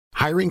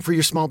Hiring for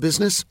your small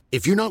business?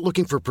 If you're not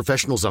looking for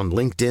professionals on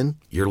LinkedIn,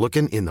 you're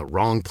looking in the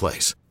wrong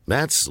place.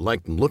 That's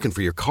like looking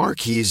for your car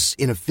keys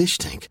in a fish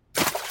tank.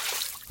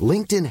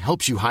 LinkedIn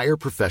helps you hire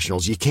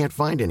professionals you can't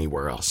find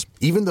anywhere else,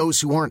 even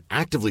those who aren't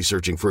actively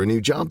searching for a new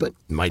job but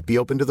might be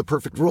open to the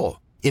perfect role.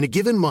 In a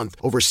given month,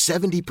 over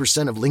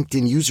 70% of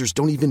LinkedIn users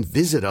don't even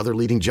visit other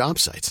leading job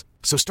sites.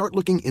 So start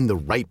looking in the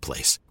right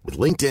place. With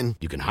LinkedIn,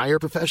 you can hire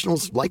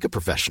professionals like a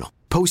professional.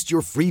 Post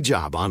your free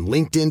job on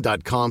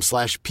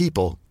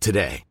linkedin.com/people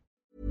today.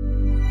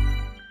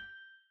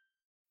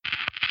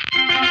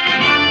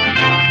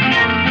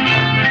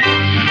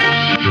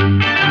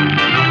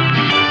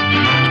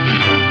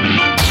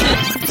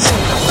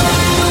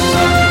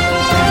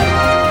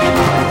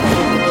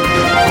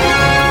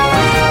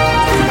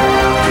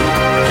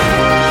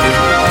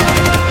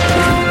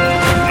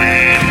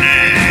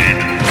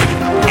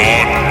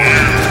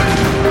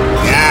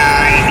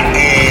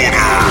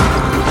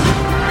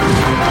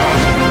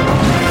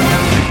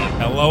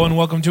 Hello and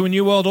welcome to A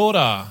New World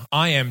Order.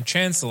 I am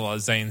Chancellor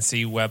Zane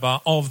C.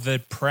 Weber of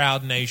the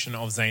proud nation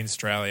of Zane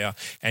Australia,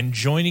 and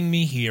joining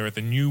me here at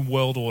the New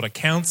World Order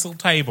Council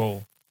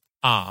table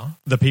are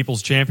the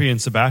People's Champion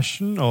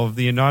Sebastian of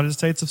the United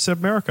States of South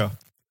America.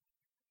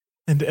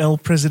 And El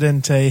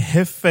Presidente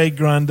Jefe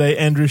Grande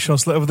Andrew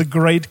Schossler of the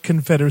Great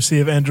Confederacy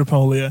of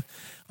Andropolia.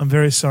 I'm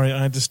very sorry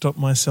I had to stop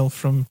myself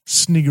from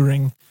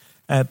sniggering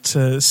at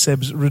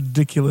Seb's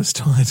ridiculous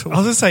title. I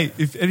was going to say,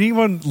 if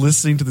anyone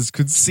listening to this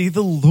could see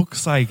the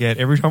looks I get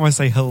every time I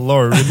say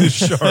hello in this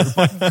show,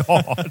 my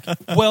God.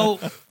 well,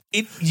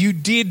 you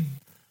did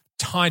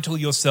title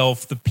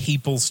yourself the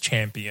People's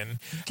Champion.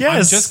 Yes.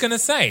 I'm just going to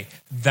say,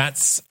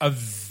 that's a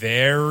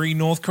very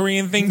North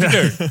Korean thing to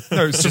do.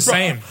 No, just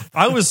saying.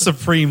 I was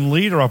Supreme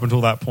Leader up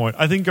until that point.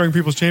 I think going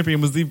People's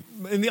Champion was in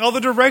the other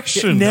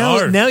direction.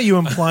 Now you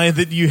imply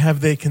that you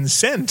have their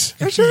consent.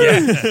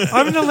 Yeah.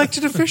 I'm an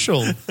elected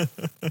official. Okay,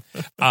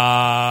 for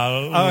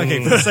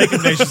the sake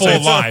of nation for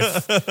states.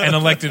 life. An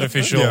elected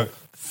official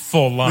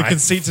for life. The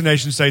conceit to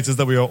nation states is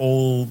that we are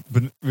all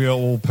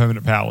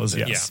permanent powers,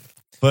 yes. Yeah.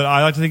 But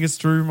I like to think it's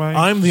through my...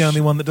 I'm the only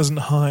one that doesn't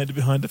hide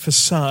behind a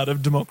facade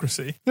of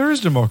democracy. There is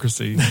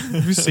democracy.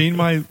 Have you seen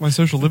my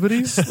social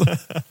liberties?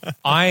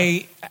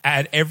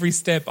 At every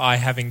step, I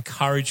have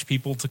encouraged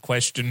people to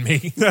question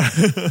me.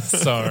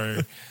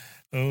 So,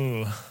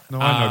 No,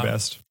 I know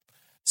best.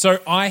 So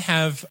I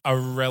have a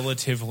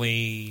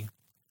relatively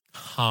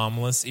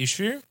harmless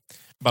issue,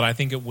 but I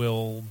think it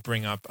will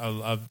bring up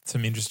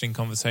some interesting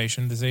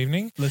conversation this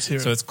evening. Let's hear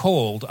it. So it's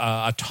called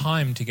A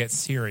Time to Get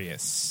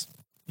Serious.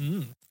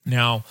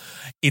 Now,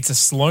 it's a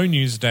slow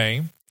news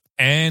day,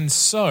 and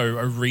so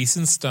a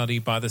recent study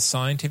by the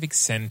Scientific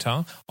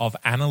Center of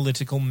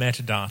Analytical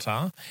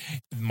Metadata,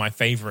 my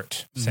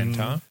favorite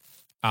center,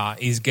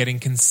 is getting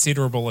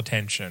considerable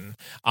attention.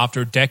 After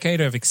a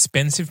decade of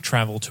expensive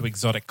travel to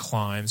exotic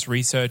climes,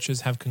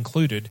 researchers have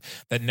concluded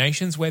that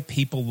nations where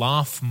people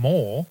laugh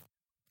more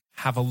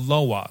have a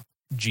lower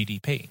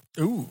GDP.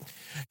 Ooh.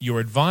 Your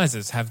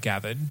advisors have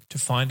gathered to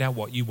find out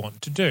what you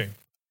want to do.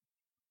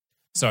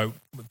 So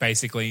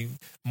basically,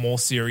 more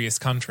serious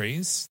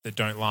countries that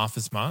don't laugh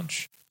as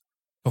much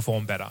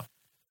perform better.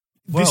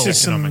 This is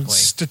some economically.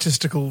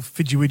 statistical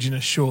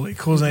fidgetiness, surely.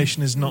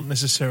 Causation is not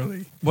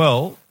necessarily...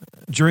 Well,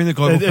 during the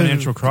global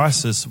financial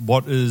crisis,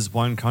 what is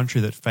one country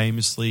that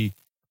famously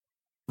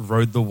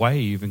rode the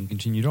wave and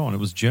continued on? It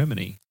was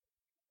Germany.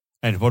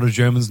 And what are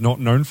Germans not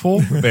known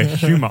for? Their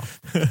humour.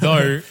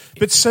 Though,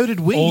 but so did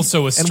we.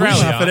 Also Australia. And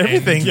we laugh at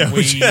everything. And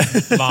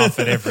we laugh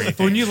at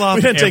everything. When you laugh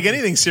we don't at take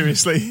anything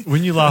seriously.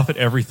 When you laugh at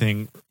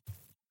everything,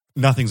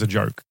 nothing's a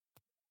joke.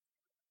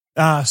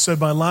 So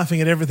by laughing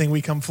at everything,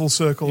 we come full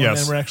circle, Yes. and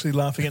then we're actually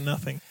laughing at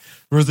nothing.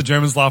 Whereas the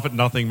Germans laugh at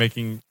nothing,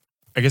 making,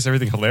 I guess,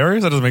 everything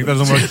hilarious. That doesn't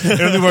work.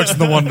 It only works in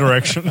the one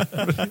direction.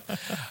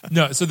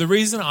 No, so the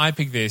reason I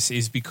picked this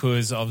is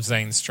because of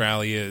Zane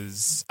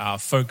Australia's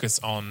focus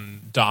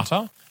on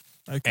data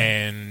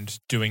and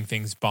doing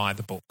things by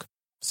the book.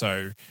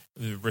 So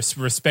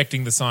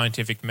respecting the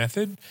scientific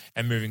method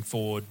and moving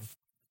forward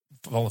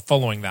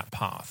following that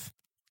path.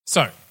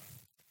 So,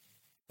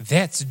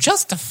 that's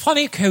just a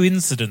funny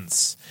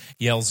coincidence,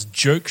 yells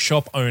joke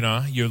shop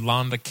owner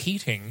Yolanda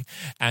Keating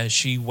as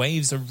she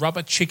waves a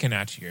rubber chicken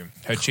at you,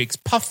 her cheeks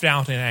puffed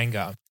out in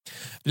anger.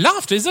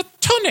 Laughter is a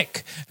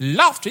tonic.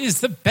 Laughter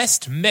is the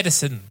best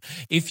medicine.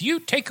 If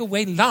you take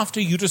away laughter,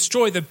 you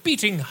destroy the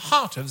beating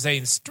heart of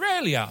Zane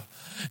Australia.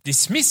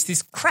 Dismiss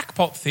this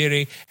crackpot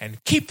theory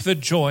and keep the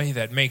joy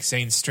that makes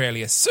Zane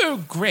Australia so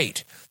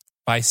great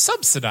by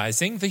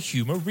subsidizing the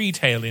humour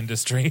retail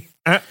industry.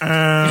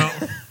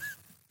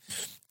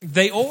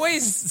 They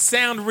always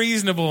sound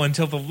reasonable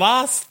until the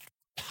last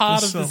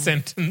part of the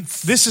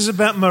sentence. This is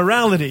about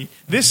morality.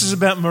 This is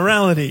about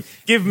morality.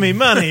 Give me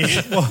money.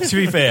 Well, to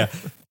be fair,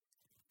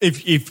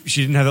 if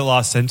she didn't have that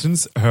last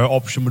sentence, her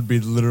option would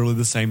be literally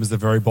the same as the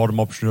very bottom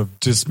option of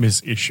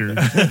dismiss issue.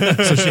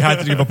 So she had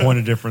to give a point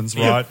of difference,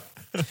 right?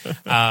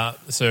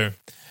 So,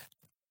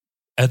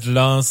 at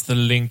last the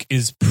link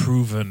is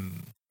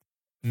proven.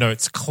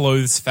 notes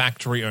clothes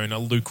factory owner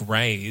Luke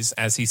Reyes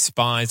as he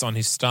spies on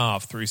his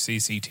staff through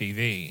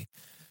CCTV.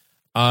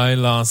 I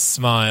last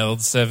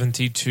smiled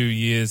 72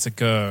 years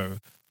ago,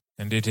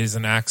 and it is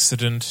an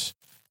accident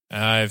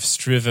I've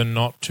striven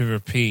not to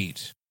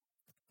repeat.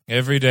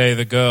 Every day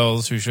the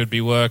girls who should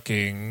be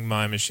working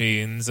my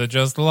machines are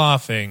just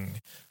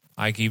laughing.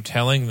 I keep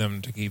telling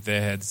them to keep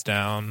their heads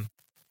down,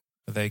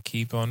 but they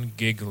keep on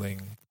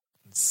giggling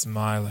and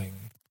smiling.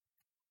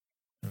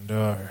 And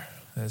they're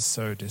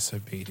so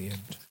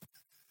disobedient.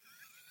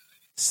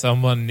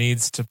 Someone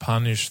needs to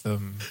punish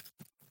them,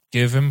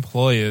 give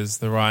employers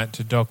the right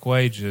to dock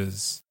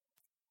wages,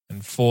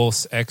 and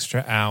force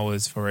extra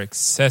hours for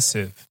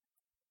excessive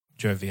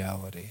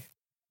joviality.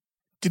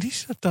 Did he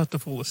start to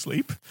fall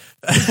asleep?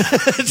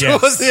 Yes.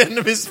 Towards the end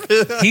of his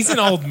He's an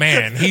old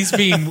man.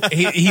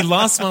 He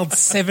last smiled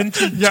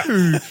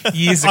 72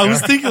 years ago. I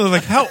was thinking,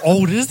 like, how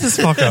old is this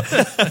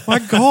fucker? My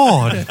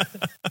God.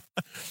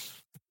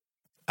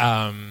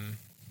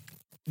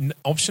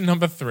 Option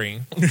number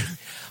 3.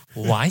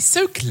 Why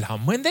so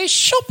glum when there's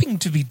shopping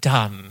to be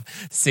done?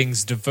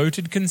 Sings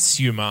devoted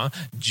consumer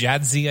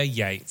Jadzia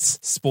Yates,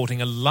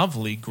 sporting a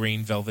lovely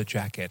green velvet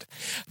jacket.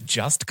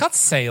 Just cut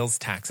sales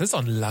taxes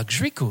on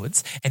luxury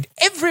goods and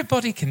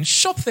everybody can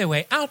shop their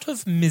way out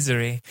of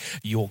misery.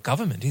 Your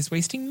government is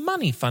wasting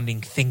money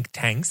funding think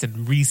tanks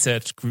and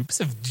research groups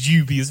of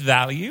dubious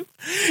value.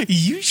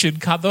 You should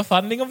cut the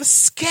funding of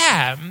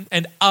Scam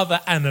and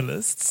other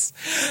analysts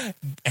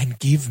and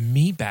give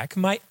me back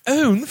my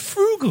own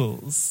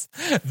frugals.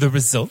 The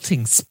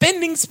resulting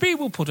spending spree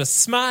will put a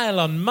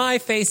smile on my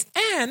face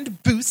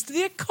and boost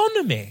the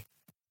economy.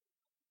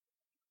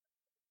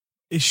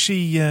 Is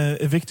she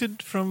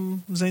evicted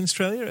from Zane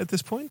Australia at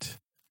this point?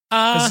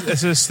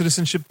 Has her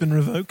citizenship been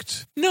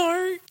revoked?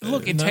 No.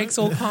 Look, it takes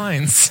all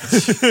kinds.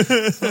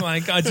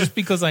 Just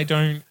because I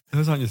don't...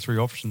 Those aren't your 3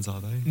 options,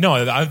 are they?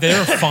 No, there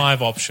are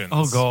 5 options.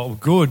 Oh, God.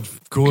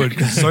 Good.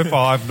 So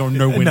far, I've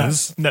no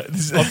winners. No,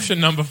 this is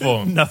Option number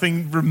 4.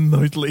 nothing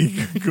remotely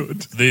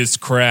good. This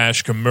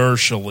crash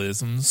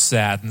commercialism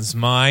saddens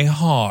my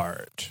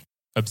heart,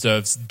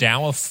 observes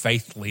Dower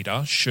faith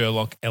leader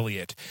Sherlock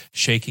Elliott,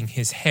 shaking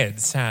his head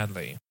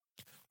sadly.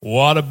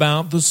 What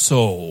about the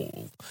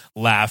soul?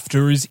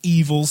 Laughter is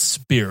evil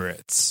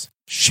spirits,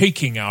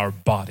 shaking our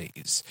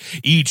bodies.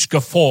 Each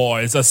guffaw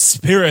is a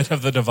spirit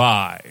of the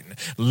divine,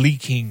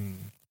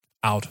 leaking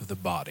out of the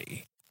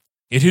body.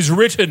 It is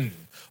written,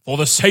 for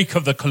the sake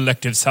of the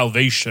collective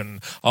salvation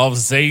of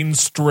Zane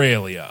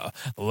Australia,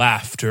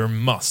 laughter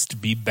must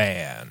be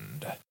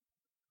banned.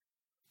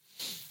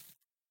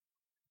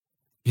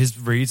 His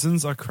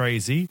reasons are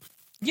crazy.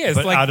 Yes,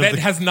 But like that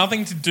has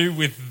nothing to do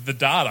with the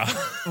data.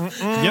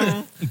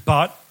 Yep.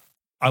 But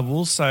I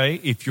will say,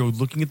 if you're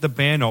looking at the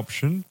ban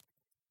option,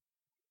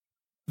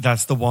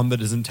 that's the one that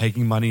isn't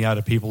taking money out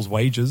of people's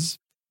wages.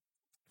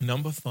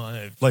 Number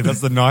 5. Like,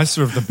 that's the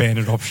nicer of the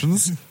banned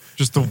options.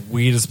 Just the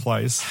weirdest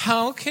place.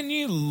 How can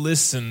you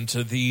listen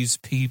to these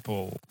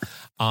people?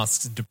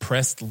 Asks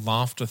depressed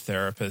laughter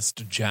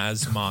therapist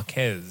Jazz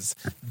Marquez,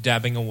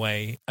 dabbing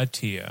away a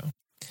tear.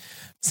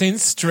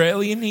 Since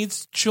Australia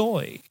needs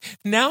joy,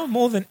 now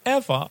more than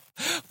ever,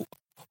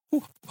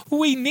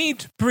 we need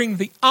to bring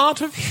the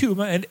art of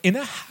humour and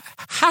inner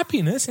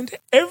happiness into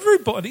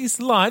everybody's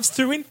lives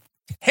through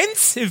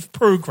intensive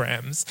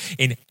programs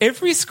in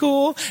every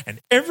school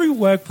and every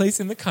workplace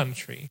in the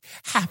country.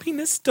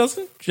 Happiness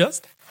doesn't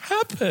just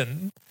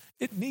happen.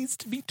 It needs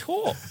to be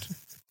taught.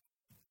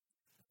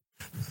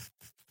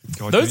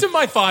 God, Those are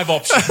my 5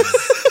 options.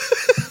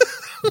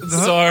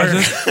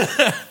 So,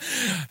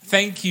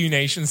 thank you,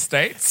 nation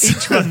states.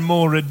 Each one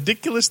more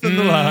ridiculous than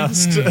the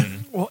last.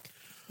 What?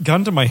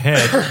 Gun to my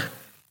head.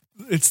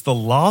 It's the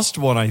last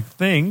one, I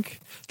think.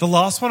 The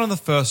last one and the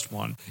first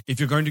one. If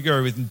you're going to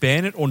go with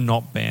ban it or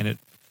not ban it,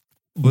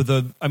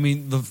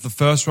 the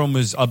first one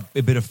was a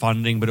bit of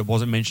funding, but it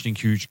wasn't mentioning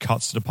huge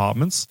cuts to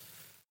departments.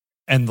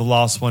 And the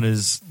last one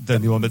is the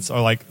only one that's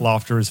like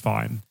laughter is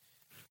fine.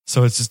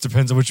 So it just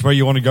depends on which way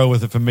you want to go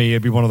with it. For me,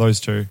 it'd be one of those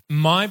 2.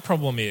 My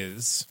problem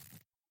is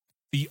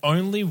the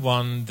only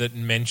one that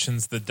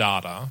mentions the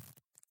data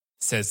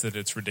says that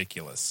it's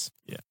ridiculous.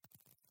 Yeah.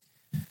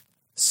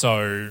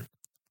 So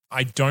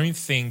I don't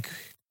think,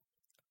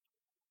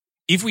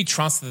 if we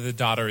trust that the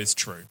data is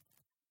true,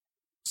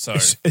 so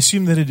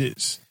assume that it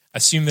is.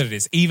 Assume that it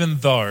is, even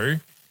though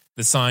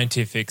the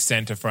Scientific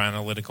Center for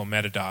Analytical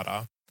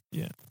Metadata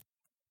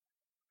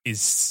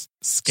is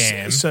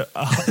scam.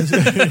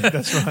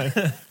 That's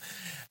right.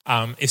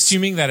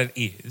 Assuming that it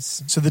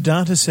is. So the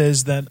data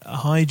says that a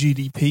high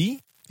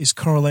GDP is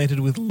correlated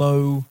with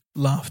low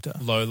laughter.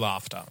 Low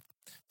laughter.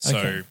 So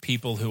Okay.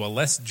 people who are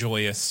less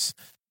joyous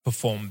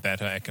perform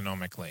better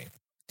economically.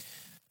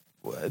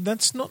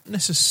 That's not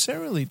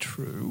necessarily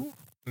true.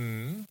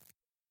 Mm.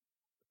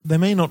 They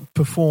may not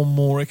perform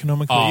more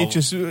economically. Oh, It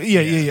just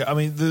yeah. I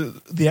mean,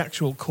 the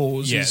actual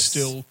cause Yes. is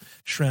still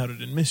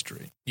shrouded in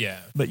mystery.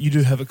 Yeah. But you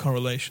do have a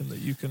correlation that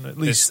you can at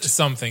There's least.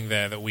 something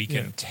there that we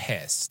can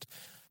test.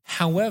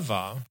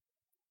 However,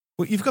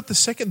 Well, you've got the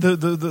second,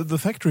 the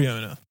factory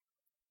owner.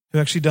 who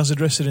actually does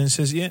address it and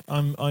says, "Yeah,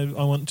 I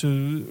want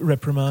to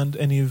reprimand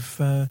any of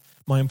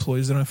my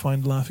employees that I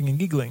find laughing and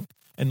giggling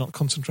and not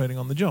concentrating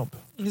on the job."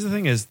 Here's the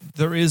thing: is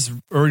there is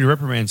already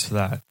reprimands for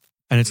that,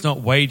 and it's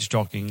not wage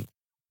docking;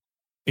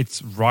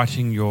 it's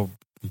writing your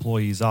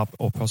employees up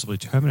or possibly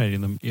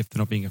terminating them if they're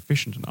not being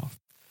efficient enough.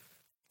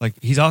 Like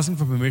he's asking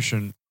for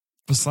permission.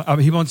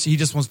 He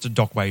just wants to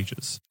dock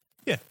wages.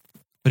 Yeah,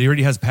 but he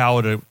already has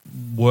power to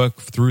work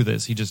through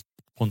this. He just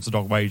wants to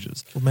dock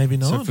wages. Well, maybe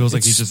not. So it feels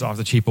like he's just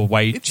after cheaper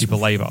labor.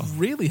 It's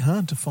really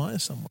hard to fire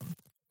someone.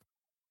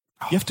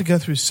 You have to go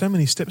through so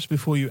many steps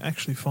before you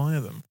actually fire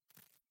them.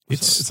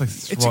 It's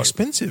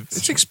expensive.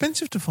 It's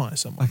expensive to fire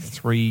someone. Like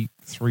three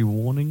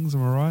warnings,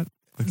 am I right?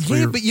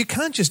 Yeah, but you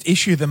can't just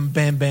issue them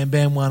bam, bam,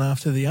 bam, one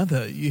after the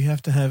other. You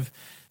have to have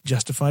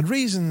justified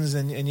reasons,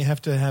 and you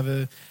have to have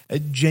a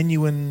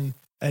genuine.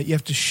 You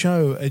have to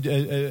show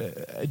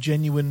a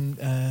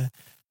genuine.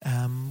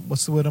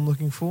 What's the word I'm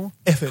looking for?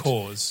 Effort.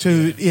 Cause.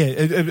 A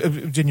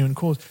genuine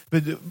cause.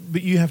 But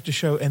you have to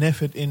show an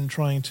effort in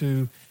trying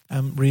to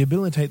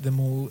rehabilitate them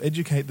or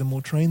educate them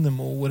or train them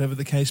or whatever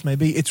the case may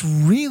be. It's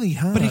really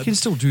hard. But he can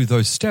still do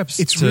those steps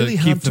to really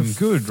keep hard them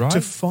good, right?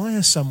 To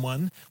fire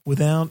someone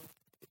without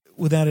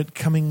it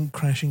coming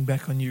crashing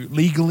back on you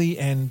legally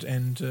and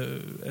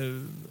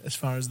as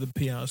far as the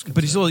PR is concerned.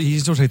 But he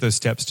still take those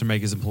steps to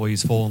make his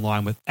employees fall in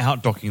line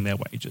without docking their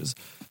wages.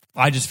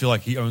 I just feel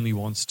like he only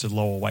wants to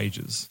lower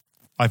wages.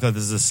 I thought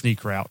this is a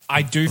sneak route.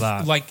 I do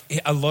like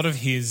a lot of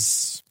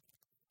his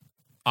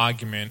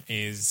argument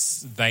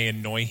is they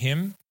annoy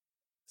him,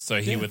 so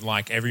he would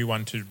like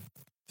everyone to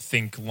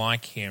think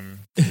like him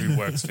who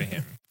works for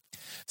him.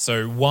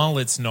 So while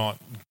it's not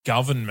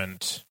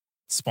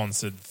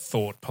government-sponsored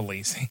thought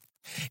policing,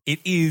 it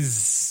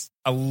is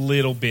a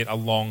little bit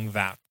along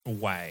that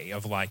way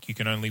of like you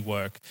can only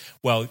work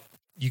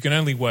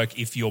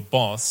if your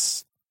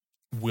boss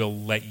will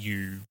let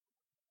you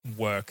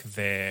work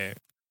there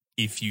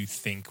if you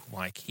think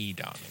like he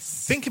does.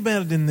 Think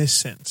about it in this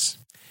sense.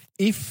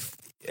 If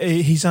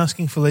he's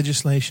asking for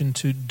legislation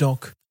to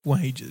dock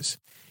wages,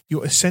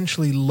 you're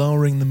essentially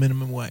lowering the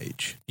minimum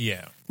wage.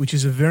 Yeah. Which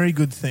is a very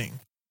good thing.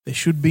 There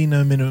should be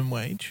no minimum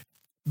wage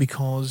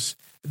because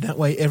that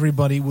way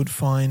everybody would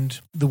find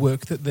the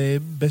work that they're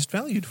best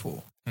valued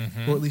for,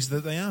 or at least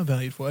that they are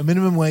valued for. A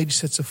minimum wage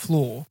sets a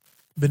floor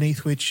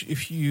beneath which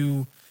if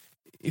you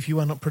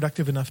are not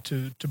productive enough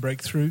to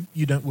break through,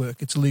 you don't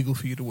work. It's illegal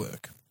for you to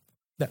work.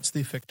 That's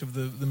the effect of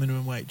the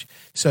minimum wage.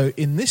 So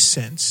in this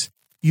sense,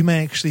 you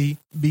may actually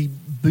be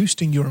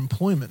boosting your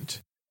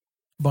employment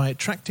by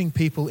attracting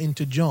people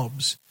into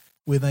jobs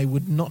where they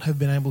would not have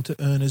been able to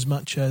earn as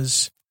much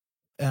as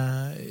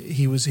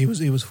he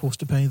was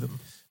forced to pay them.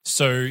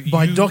 So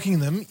by docking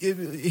them,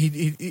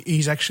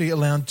 he's actually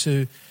allowed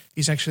to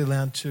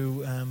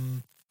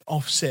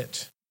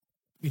offset,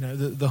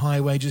 the high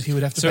wages he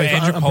would have to pay. So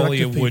for Andropolia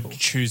unproductive would people.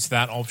 choose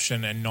that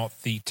option and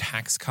not the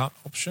tax cut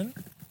option.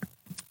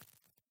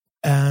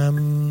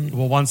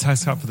 Well, one's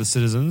tax cut for the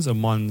citizens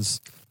and one's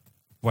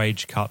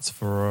wage cuts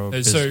for a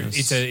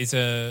business. So it's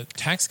a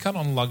tax cut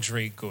on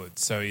luxury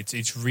goods. So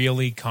it's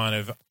really kind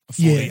of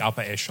for the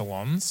upper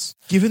echelons.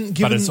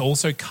 But it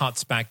also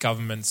cuts back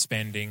government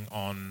spending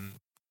on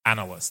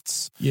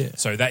analysts. Yeah.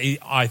 So that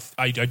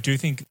I do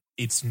think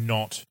it's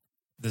not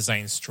the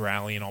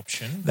Australian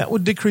option. That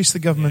would decrease the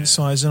government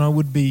size, and I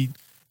would be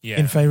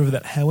in favour of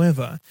that.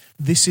 However,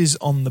 this is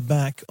on the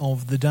back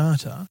of the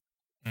data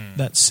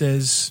that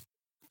says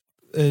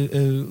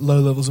low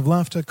levels of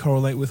laughter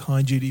correlate with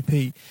high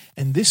GDP,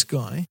 and this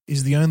guy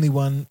is the only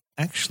one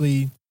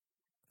actually,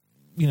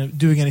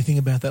 doing anything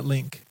about that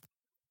link.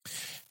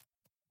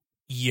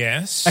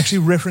 Yes,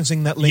 actually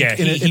referencing that link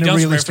in a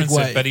realistic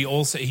way. It, but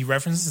he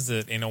references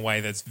it in a way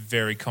that's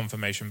very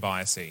confirmation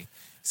biasy.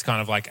 It's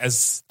kind of like,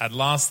 as at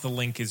last the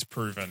link is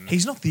proven.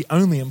 He's not the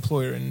only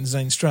employer in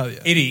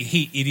Australia.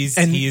 He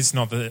is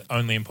not the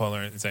only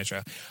employer in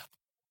Australia.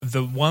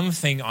 The one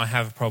thing I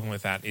have a problem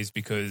with that is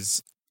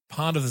because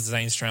part of the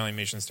Zane Australian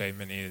mission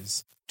statement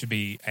is to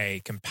be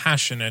a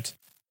compassionate,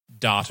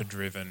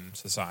 data-driven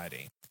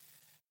society.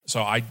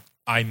 So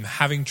I'm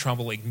having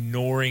trouble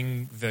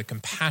ignoring the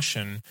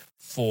compassion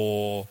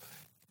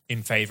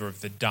in favor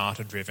of the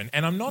data-driven.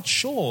 And I'm not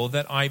sure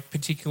that I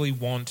particularly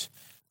want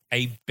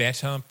a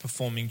better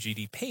performing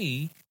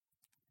GDP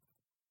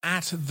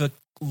at the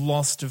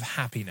loss of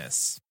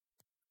happiness.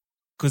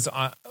 Because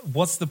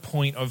what's the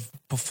point of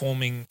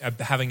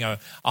having a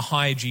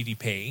higher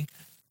GDP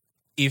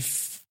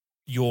if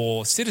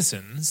your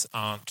citizens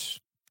aren't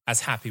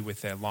as happy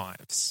with their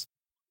lives?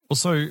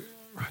 Also,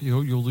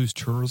 you'll lose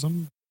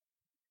tourism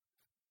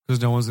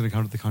because no one's going to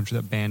come to the country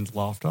that banned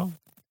laughter.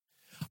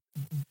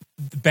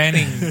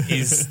 Banning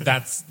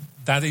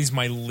that is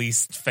my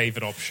least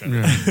favorite option.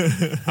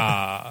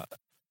 Yeah.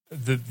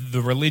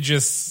 The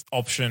religious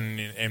option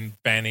and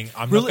banning.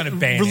 I'm not going to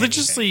ban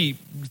religiously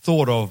anything.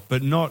 Thought of,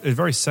 but not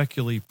very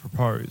secularly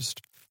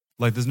proposed.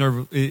 Like there's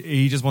no.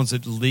 He just wants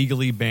it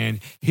legally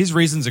banned. His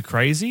reasons are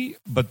crazy,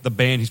 but the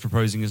ban he's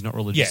proposing is not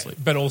religiously.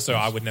 Yeah, but also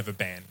I would never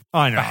ban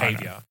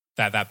behavior.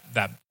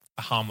 That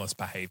harmless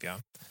behavior.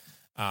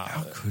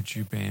 How could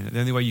you ban it? The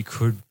only way you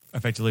could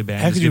effectively ban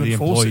How it is could you give the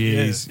enforce it?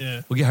 employees.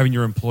 Yeah. Well, having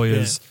your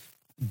employers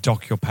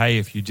dock your pay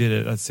if you did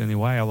it. That's the only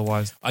way.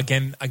 Otherwise,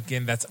 Again,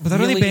 that's But that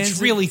only really, bans it's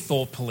it- really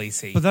thought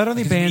policey. but that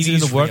only Because bans it in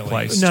is the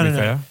workplace. really- to be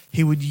fair.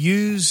 He would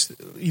use,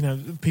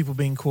 people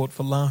being caught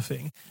for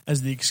laughing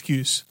as the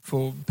excuse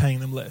for paying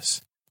them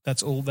less.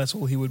 That's all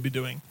he would be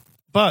doing.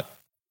 But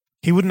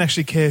he wouldn't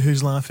actually care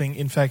who's laughing.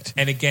 In fact,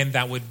 And again,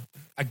 that would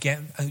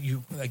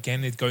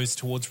it goes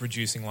towards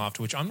reducing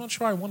laughter, which I'm not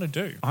sure I want to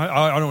do.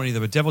 I don't want either.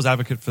 But devil's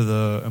advocate for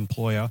the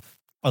employer,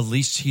 at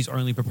least he's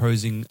only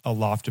proposing a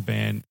laughter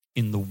ban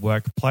in the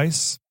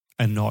workplace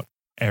and not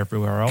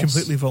everywhere else.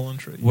 completely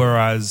voluntary.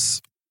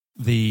 Whereas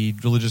the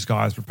religious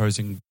guy is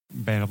proposing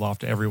ban of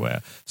laughter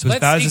everywhere. So as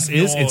Let's bad as this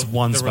is, ignore it's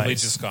one the space.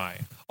 religious guy.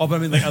 Oh, but I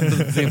mean,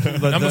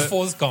 Number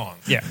 4's gone.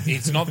 Yeah.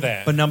 It's not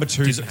there. But number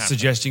 2 is Didn't happen.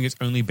 suggesting it's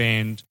only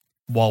banned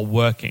while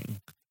working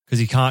because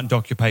he can't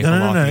dock your pay for No.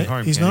 laughing at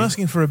home. He's can not he?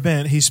 asking for a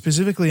ban. He's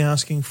specifically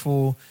asking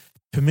for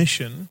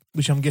permission,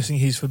 which I'm guessing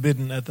he's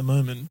forbidden at the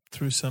moment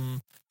through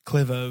some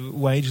clever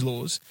wage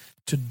laws,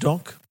 to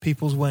dock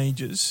people's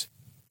wages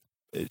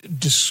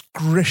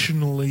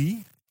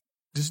discretionally.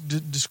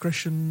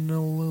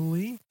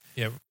 Discretionally?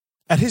 Yeah.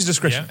 At his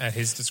discretion. Yeah, at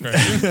his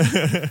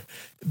discretion.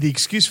 The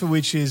excuse for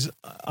which is,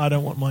 I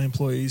don't want my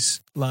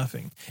employees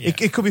laughing. Yeah.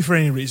 It could be for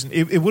any reason.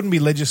 It wouldn't be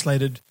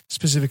legislated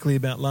specifically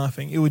about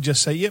laughing. It would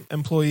just say, yep,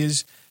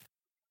 employers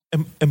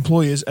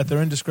at their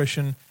own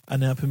discretion are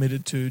now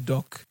permitted to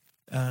dock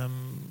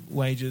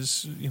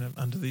wages,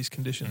 under these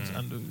conditions,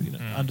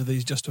 under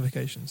these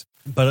justifications.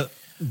 But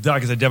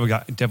like I said, devil's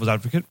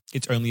advocate,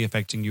 it's only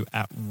affecting you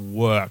at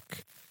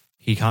work.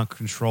 He can't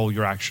control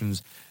your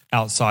actions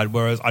outside.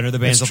 Whereas I know the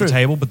ban's That's off the true.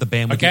 table, but the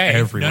ban would be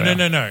everywhere.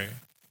 No.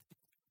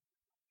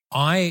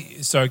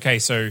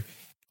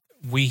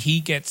 He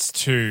gets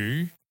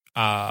to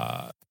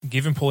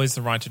give employees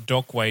the right to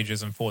dock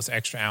wages and force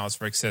extra hours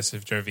for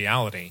excessive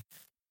joviality.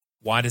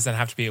 Why does that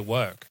have to be at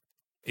work?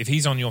 If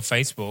he's on your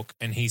Facebook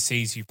and he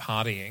sees you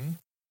partying,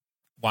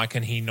 why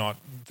can he not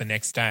the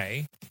next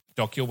day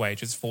dock your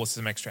wages, force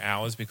some extra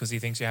hours because he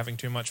thinks you're having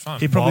too much fun?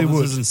 He probably While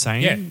would. this is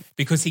insane. Yeah,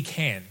 because he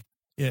can.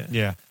 Yeah.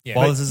 Yeah. Yeah.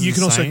 While But this is You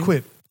can also insane-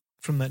 quit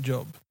from that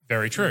job.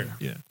 Very true.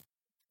 Yeah.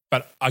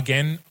 But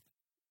again,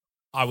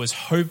 I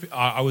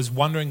was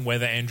wondering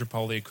whether Andrew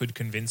Pollier could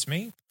convince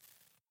me.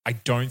 I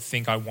don't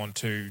think I want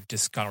to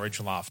discourage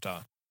laughter.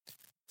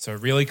 So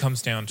it really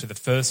comes down to the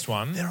first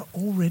one. There are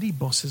already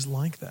bosses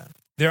like that.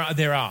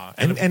 There are.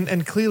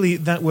 And clearly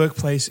that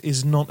workplace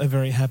is not a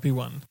very happy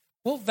one.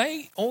 Well,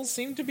 they all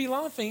seem to be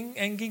laughing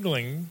and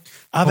giggling.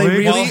 Are they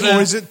really?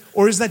 Well,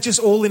 Or is that just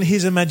all in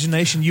his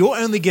imagination? You're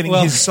only getting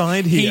his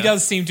side here. He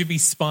does seem to be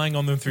spying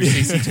on them through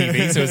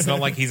CCTV, so it's not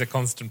like he's a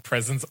constant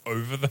presence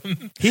over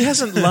them. He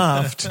hasn't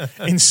laughed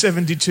in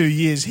 72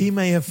 years. He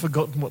may have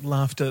forgotten what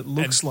laughter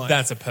looks And like.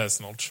 That's a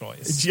personal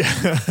choice. Yeah.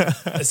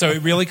 So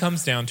it really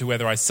comes down to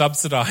whether I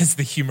subsidize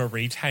the humour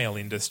retail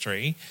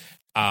industry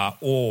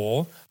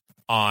or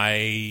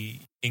I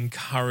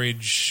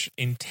encourage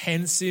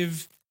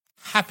intensive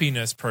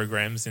happiness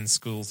programs in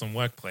schools and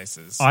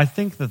workplaces. I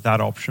think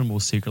that option will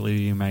secretly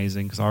be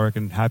amazing because I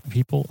reckon happy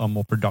people are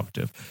more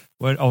productive.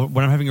 When I'm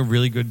having a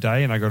really good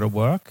day and I go to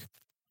work,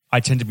 I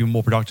tend to be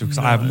more productive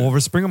because I have more of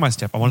a spring on my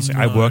step. I want to say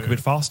I work a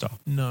bit faster.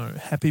 No,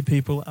 happy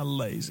people are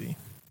lazy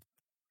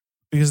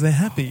because they're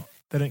happy.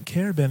 They don't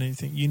care about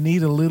anything. You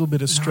need a little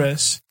bit of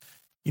stress.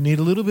 You need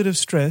a little bit of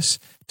stress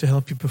to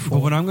help you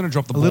perform. But when I'm going to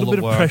drop the a ball little bit at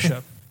of work,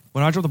 pressure.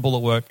 when I drop the ball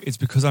at work, it's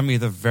because I'm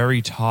either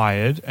very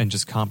tired and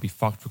just can't be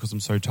fucked because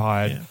I'm so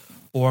tired, Yeah.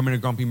 or I'm in a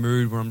grumpy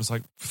mood where I'm just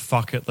like,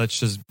 fuck it, let's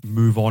just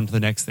move on to the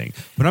next thing.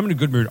 When I'm in a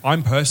good mood,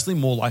 I'm personally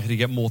more likely to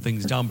get more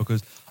things done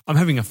because I'm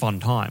having a fun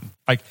time.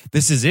 Like,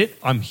 this is it.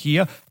 I'm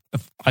here.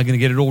 I'm going to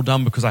get it all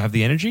done because I have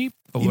the energy.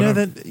 But You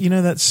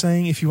know that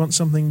saying, if you want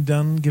something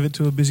done, give it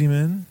to a busy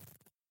man?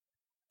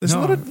 There's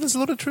a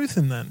lot of truth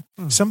in that.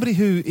 Somebody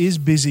who is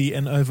busy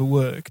and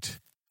overworked.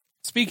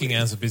 Speaking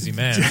as a busy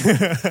man,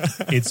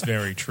 it's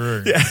very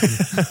true.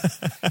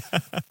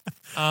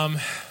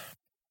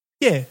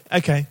 Yeah,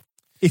 okay.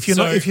 If you're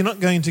So- not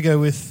going to go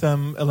with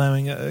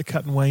allowing a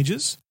cut in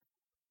wages,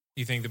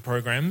 You think the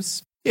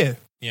programs? yeah,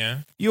 Yeah.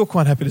 you're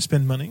quite happy to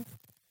spend money.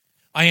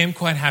 I am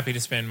quite happy to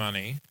spend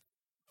money.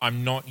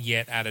 I'm not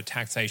yet at a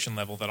taxation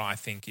level that I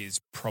think is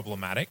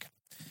problematic.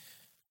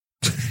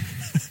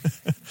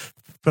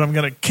 But I'm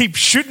going to keep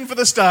shooting for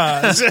the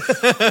stars.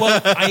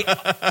 Well,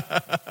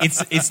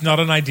 it's not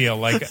an ideal.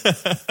 Like,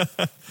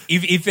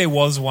 if there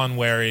was one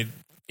where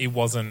it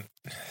wasn't,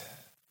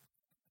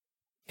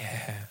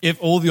 yeah, if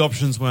all the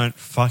options weren't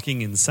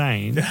fucking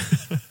insane,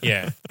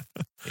 yeah,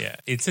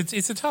 it's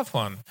a tough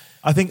one.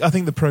 I think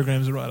the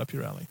programs are right up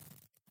your alley.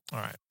 All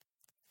right,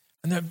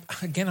 and then,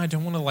 again, I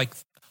don't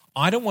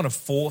want to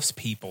force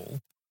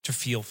people to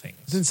feel things.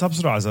 then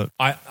subsidize it.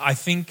 I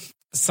think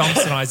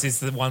subsidize is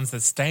the ones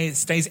that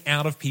stays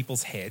out of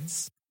people's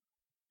heads.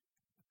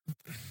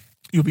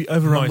 You'll be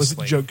overrun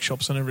Mostly. with joke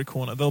shops on every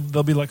corner.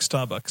 They'll be like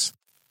Starbucks.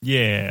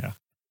 Yeah.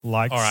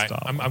 Like All right,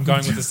 stuff. I'm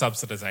going with the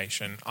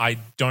subsidization. I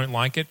don't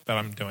like it, but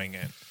I'm doing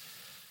it.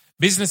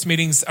 Business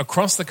meetings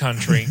across the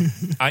country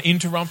are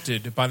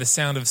interrupted by the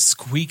sound of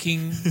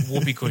squeaking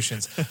whoopee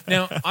cushions.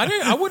 Now,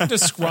 I wouldn't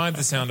describe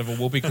the sound of a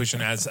whoopee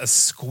cushion as a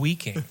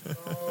squeaking.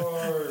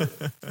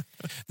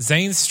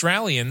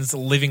 Zanstralians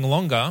living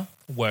longer,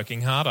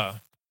 working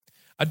harder.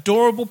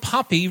 Adorable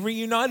puppy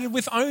reunited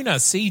with owner.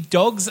 See,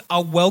 dogs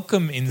are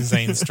welcome in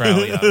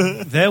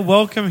Zanstralia. They're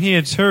welcome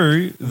here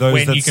too, those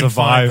When that you can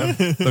find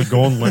survive the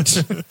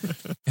gauntlet.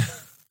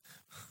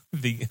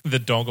 The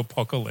dog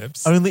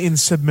apocalypse. Only in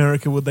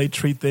Submerica would they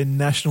treat their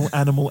national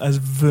animal as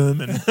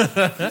vermin.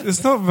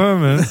 It's not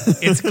vermin.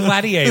 It's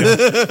gladiator.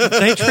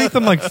 They treat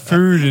them like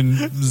food in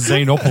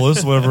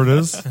Xenopolis, whatever it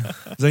is.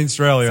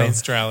 Zanstralia.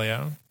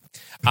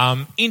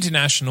 Zanstralia.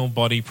 International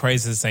body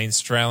praises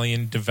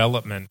Zanstralian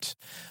development.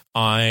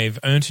 I've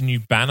earned a new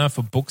banner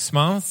for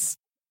Booksmarts.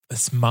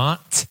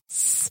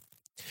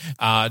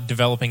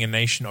 Developing a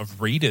nation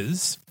of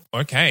readers.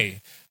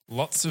 Okay.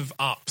 Lots of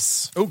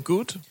ups. Oh,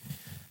 good.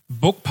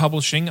 Book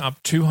publishing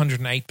up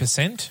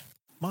 208%.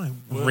 My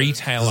word.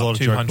 Retail There's a up lot of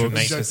joke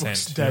books.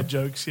 208%. Dad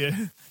jokes,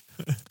 yeah.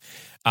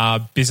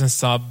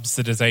 Business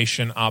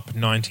subsidization up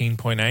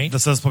 19.8.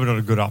 That's probably not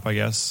a good up, I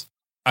guess.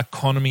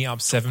 Economy up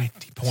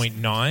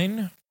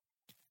 70.9.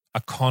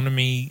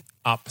 Economy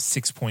up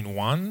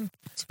 6.1.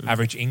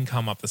 Average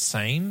income up the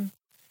same.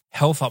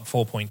 Health up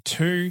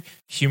 4.2.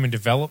 Human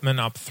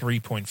development up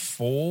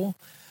 3.4.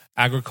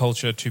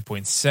 Agriculture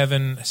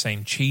 2.7.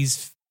 Same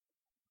cheese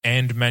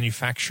and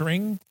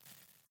manufacturing.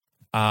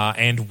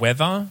 And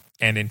weather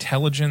and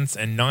intelligence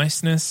and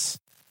niceness.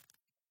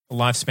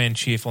 Lifespan,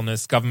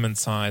 cheerfulness, government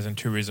size, and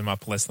tourism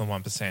up less than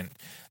 1%.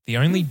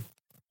 The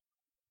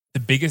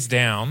biggest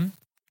down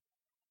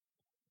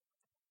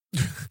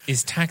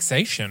is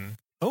taxation.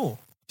 Oh.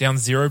 Down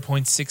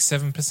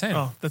 0.67%.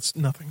 Oh, that's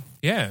nothing.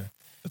 Yeah.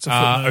 That's a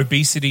footnote.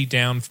 Obesity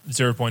down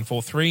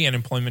 0.43 and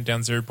employment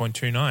down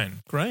 0.29.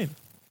 Great.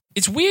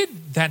 It's weird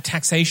that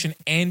taxation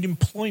and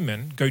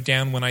employment go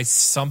down when I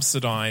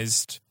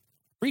subsidized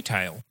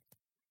retail.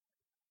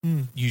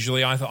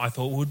 Usually I thought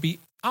it would be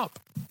up.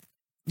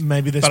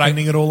 Maybe they're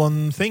spending it all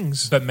on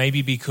things. But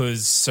maybe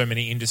because so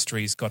many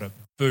industries got a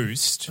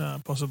boost.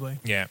 Possibly.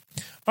 Yeah.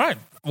 All right.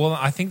 Well,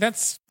 I think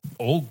that's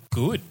all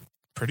good,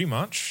 pretty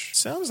much.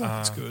 Sounds like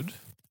it's good.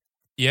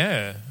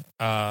 Yeah.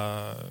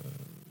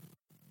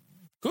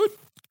 Good.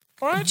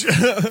 All right.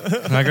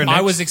 Can I go next?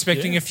 I was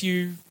expecting a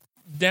few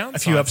downsides. A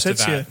few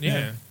upsets, to that.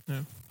 yeah.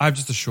 I have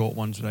just a short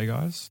one today,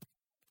 guys.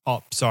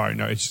 Oh, sorry.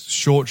 No, it's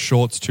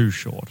short's too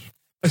short.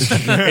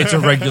 It's a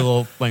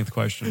regular length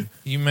question.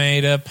 You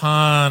made a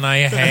pun.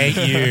 I hate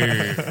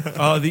you.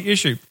 The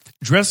issue.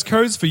 Dress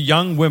codes for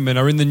young women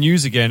are in the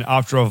news again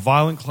after a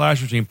violent clash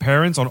between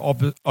parents on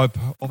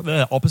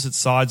opposite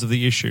sides of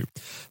the issue.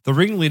 The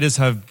ringleaders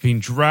have been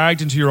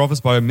dragged into your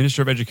office by a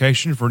Minister of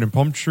Education for an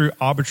impromptu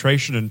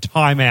arbitration and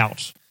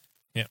timeout.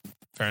 Yeah,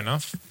 fair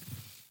enough.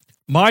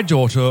 My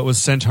daughter was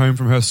sent home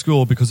from her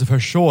school because of her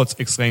shorts,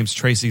 exclaims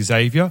Tracy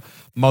Xavier,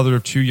 mother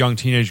of two young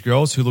teenage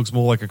girls who look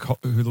more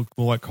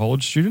like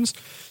college students.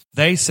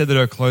 They said that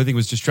her clothing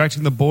was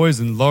distracting the boys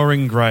and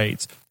lowering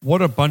grades.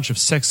 What a bunch of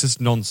sexist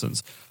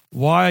nonsense.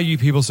 Why are you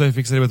people so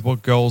fixated with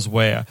what girls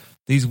wear?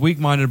 These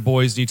weak-minded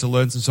boys need to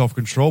learn some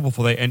self-control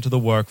before they enter the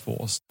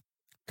workforce.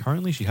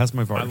 Currently, she has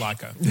my vote. I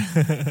like her.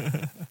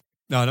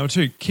 Number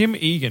 2, Kim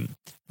Egan.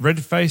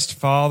 Red-faced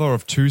father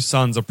of 2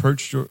 sons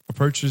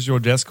approaches your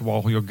desk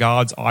while your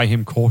guards eye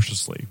him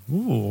cautiously.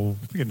 Ooh,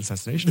 we get an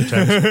assassination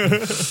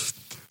attempt.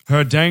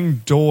 Her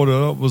dang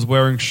daughter was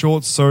wearing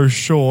shorts so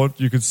short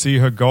you could see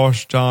her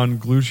gosh darn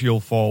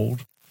gluteal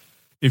fold.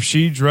 If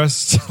she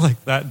dressed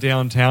like that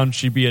downtown,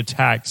 she'd be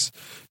attacked.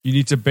 You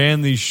need to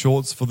ban these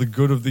shorts for the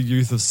good of the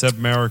youth of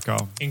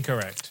Sebmerica.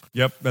 Incorrect.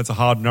 Yep, that's a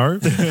hard no.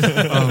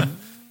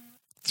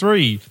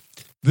 3,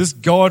 this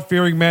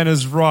God-fearing man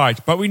is right,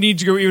 but we need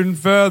to go even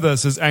further,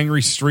 says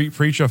angry street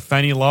preacher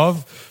Fanny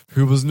Love,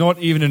 who was not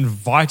even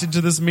invited to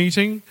this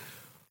meeting.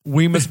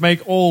 We must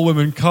make all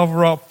women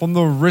cover up from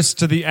the wrist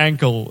to the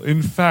ankle.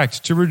 In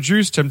fact, to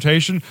reduce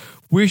temptation,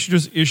 we should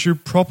just issue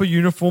proper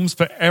uniforms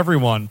for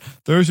everyone.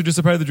 Those who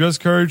disobey the dress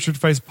code should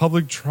face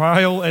public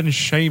trial and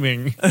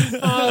shaming.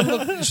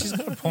 Look, she's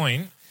got a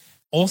point.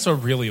 Also, a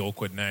really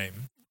awkward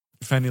name.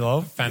 Fanny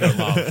Love. Fanny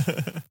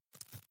Love.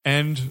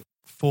 And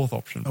 4th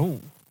option. Oh.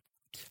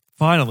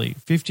 Finally,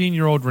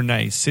 15-year-old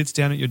Renee sits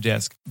down at your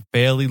desk,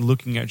 barely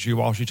looking at you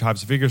while she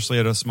types vigorously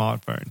at her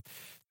smartphone.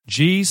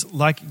 Geez,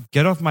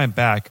 get off my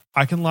back.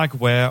 I can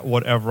wear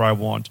whatever I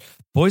want.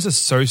 Boys are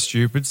so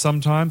stupid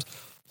sometimes.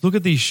 Look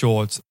at these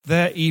shorts.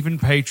 They're even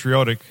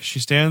patriotic. She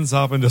stands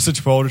up and does a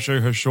twirl to show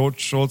her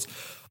shorts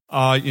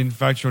are in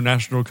fact your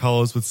national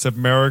colours with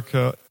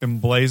Sebmerica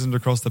emblazoned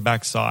across the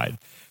backside.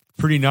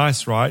 Pretty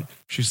nice, right?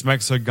 She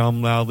smacks her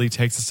gum loudly,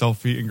 takes a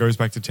selfie and goes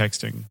back to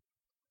texting.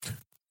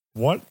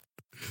 What?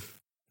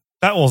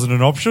 That wasn't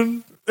an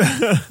option.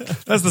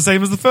 That's the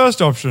same as the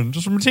first option,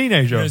 just from a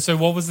teenager. So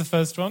what was the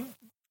first one?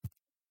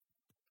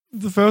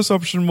 The first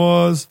option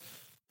was...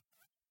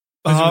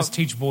 It was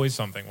teach boys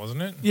something,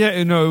 wasn't it?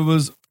 Yeah, no, it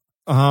was...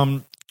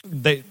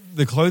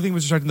 the clothing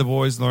was distracting the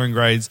boys, lowering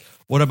grades.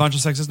 What a bunch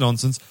of sexist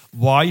nonsense.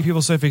 Why are you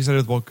people so fixated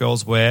with what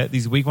girls wear?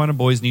 These weak-minded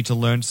boys need to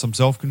learn some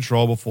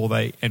self-control before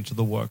they enter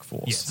the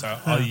workforce. Yeah,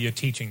 so you're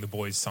teaching the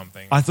boys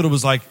something. I thought it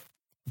was like,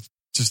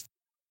 just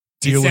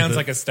deal with it. Sounds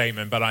like a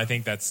statement, but I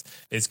think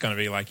it's going to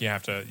be like you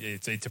have to,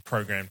 it's a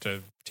program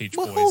to teach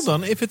boys. Well, hold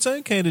on. If it's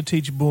okay to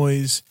teach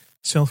boys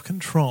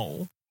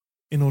self-control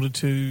in order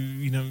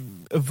to,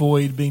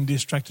 avoid being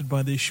distracted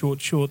by these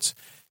short shorts,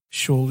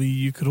 surely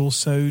you could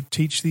also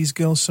teach these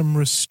girls some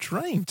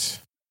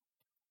restraint.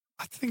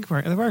 I think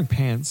they're wearing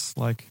pants.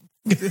 Like,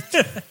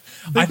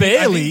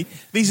 barely.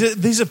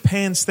 These are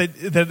pants that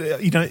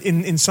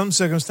in some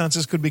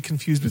circumstances could be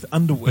confused with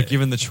underwear. But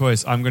given the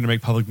choice, I'm going to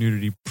make public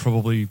nudity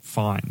probably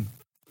fine.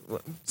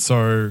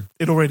 So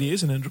it already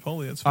is in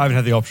Andropolia. I haven't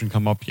had the option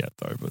come up yet,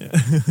 though. But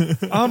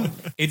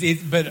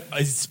but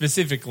it's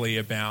specifically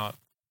about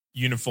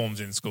uniforms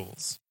in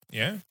schools.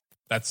 Yeah,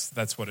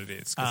 that's what it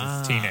is because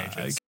it's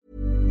teenagers.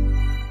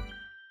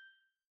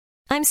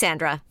 I'm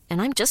Sandra,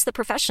 and I'm just the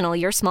professional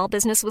your small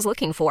business was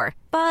looking for.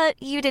 But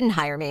you didn't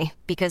hire me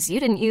because you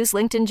didn't use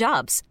LinkedIn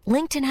Jobs.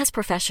 LinkedIn has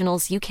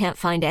professionals you can't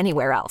find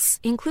anywhere else,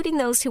 including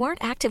those who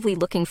aren't actively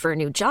looking for a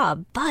new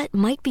job, but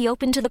might be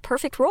open to the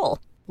perfect role,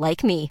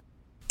 like me.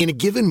 In a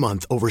given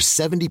month, over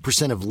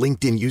 70% of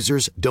LinkedIn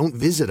users don't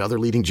visit other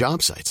leading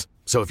job sites.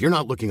 So if you're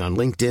not looking on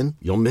LinkedIn,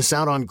 you'll miss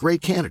out on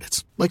great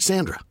candidates like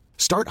Sandra.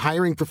 Start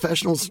hiring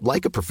professionals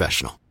like a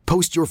professional.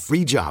 Post your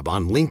free job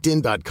on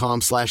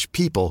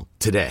linkedin.com/people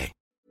today.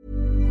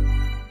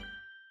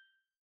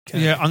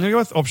 Yeah, I'm going to go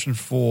with option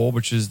 4,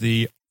 which is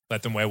the...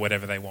 Let them wear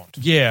whatever they want.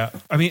 Yeah,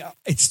 I mean,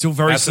 it's still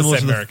very similar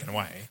to the American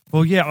way.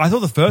 Well, yeah, I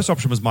thought the first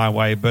option was my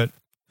way, but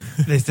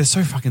they're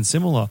so fucking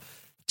similar.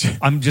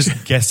 I'm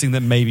just guessing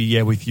that maybe,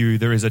 with you,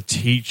 there is a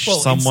teach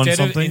someone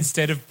something.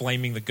 Instead of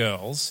blaming the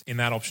girls, in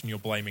that option, you're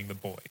blaming the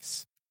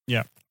boys.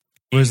 Yeah.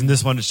 Whereas in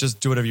this one, it's just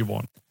do whatever you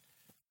want.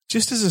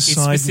 Just as a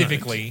side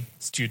specifically,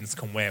 students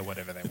can wear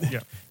whatever they want.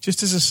 Yeah.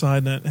 Just as a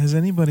side note, has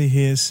anybody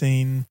here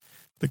seen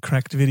the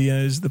Cracked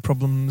videos, the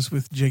problems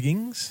with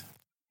jeggings?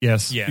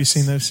 Yes. Have you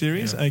seen those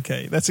series? Yeah.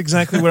 Okay, that's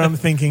exactly where I'm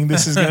thinking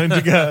this is going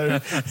to go.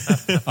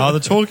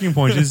 The talking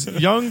point is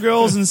young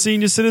girls and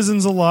senior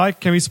citizens alike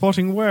can be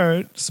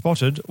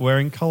spotted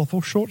wearing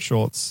colourful short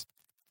shorts.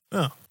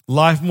 Oh.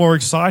 Life more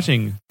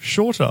exciting,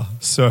 shorter,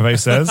 survey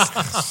says.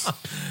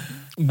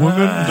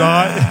 Woman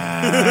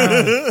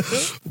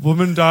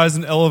dies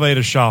in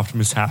elevator shaft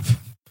mishap.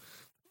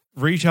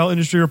 Retail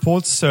industry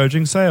reports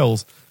surging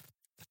sales.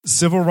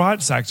 Civil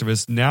rights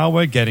activists, now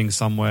we're getting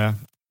somewhere.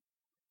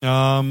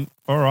 All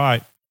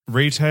right.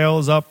 Retail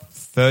is up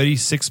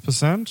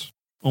 36%,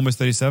 almost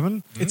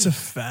 37%. It's a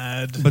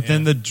fad. But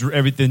then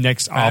the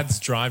next Fads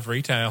drive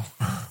retail.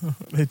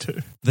 They do.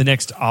 The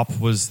next up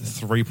was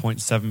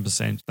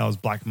 3.7%. That was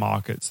black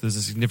market. So there's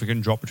a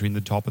significant drop between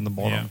the top and the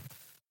bottom. Yeah.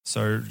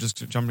 So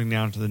just jumping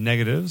down to the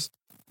negatives.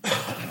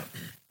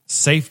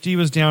 Safety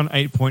was down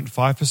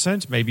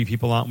 8.5%. Maybe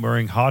people aren't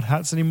wearing hard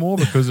hats anymore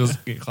because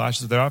it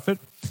clashes with their outfit.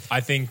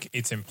 I think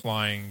it's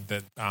implying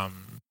that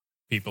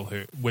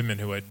women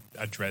who are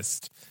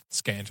dressed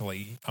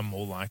scantily are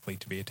more likely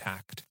to be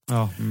attacked.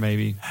 Oh,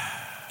 maybe.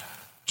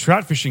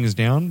 Trout fishing is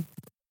down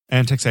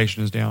and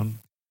taxation is down.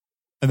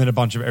 And then a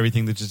bunch of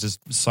everything that's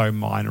just so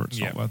minor it's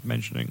not worth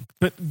mentioning.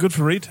 But good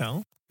for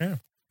retail. Yeah.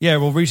 Yeah,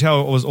 well,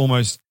 retail was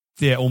almost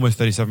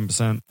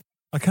 37%.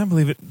 I can't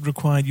believe it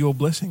required your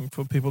blessing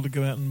for people to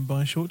go out and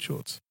buy short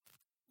shorts.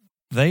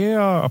 They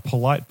are a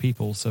polite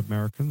people, said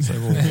Americans. They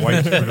will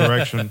wait for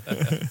direction.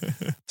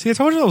 See, I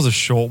told you that was a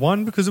short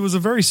one because it was a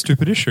very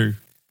stupid issue.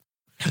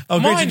 Oh,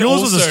 Mine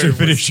yours was a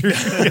stupid issue.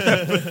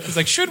 It's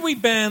like, should we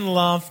ban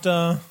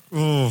laughter?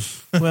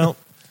 Oof. Well,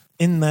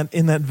 in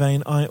that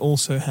vein, I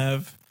also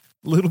have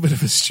a little bit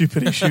of a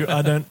stupid issue.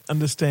 I don't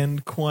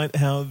understand quite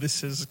how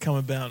this has come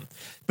about.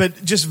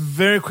 But just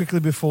very quickly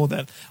before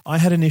that, I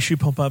had an issue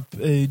pop up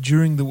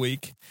during the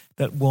week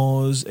that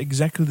was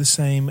exactly the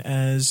same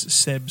as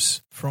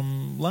Seb's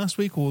from last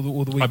week or the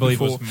week before. I believe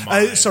it was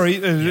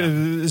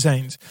mine.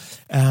 Zane's.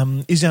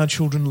 Is our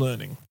children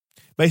learning?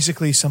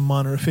 Basically, some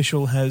minor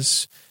official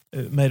has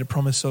made a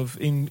promise of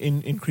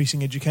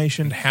increasing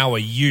education. And how are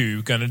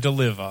you going to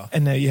deliver?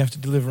 And now you have to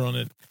deliver on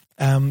it.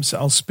 So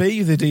I'll spare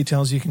you the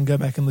details. You can go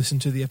back and listen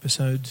to the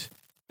episode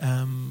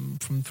from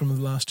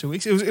the last 2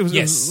 weeks. It was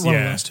one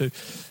of the last two.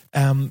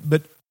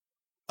 But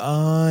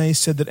I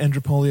said that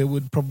Andropolia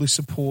would probably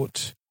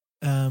support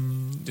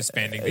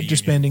disbanding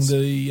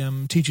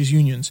the teachers'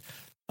 unions.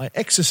 I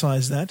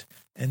exercised that,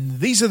 and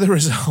these are the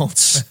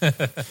results.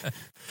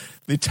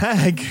 The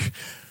tag.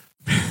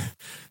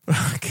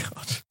 Oh,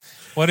 God.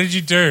 What did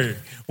you do?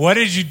 What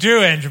did you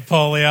do,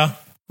 Andropolia?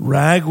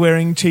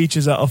 Rag-wearing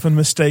teachers are often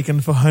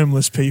mistaken for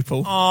homeless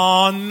people.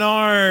 Oh, no.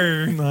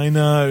 I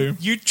know.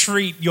 You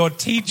treat your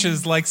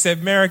teachers like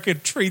America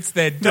treats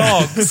their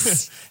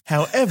dogs.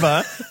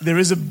 However, there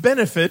is a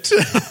benefit,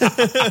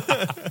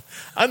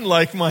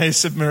 unlike my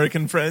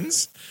Subamerican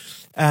friends.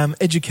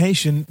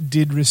 Education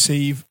did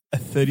receive a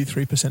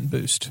 33%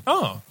 boost.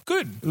 Oh,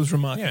 good. It was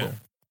remarkable. Yeah.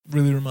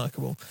 Really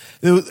remarkable.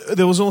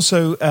 There was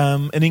also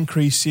an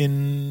increase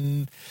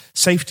in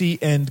safety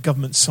and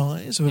government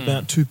size of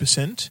about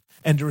 2%,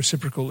 and a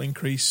reciprocal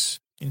increase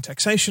in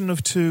taxation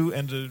of 2%,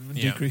 and a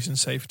decrease in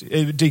safety,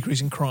 a decrease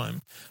in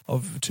crime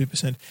of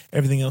 2%.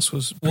 Everything else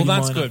was pretty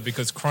that's minor. good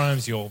because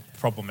crime's your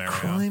problem area.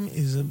 Crime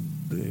is a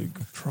big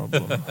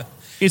problem.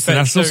 It's the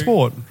national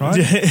sport,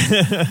 right?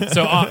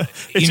 So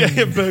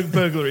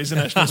Burglary is a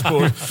national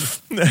sport.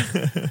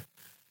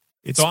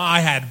 So I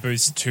had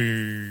boost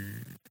to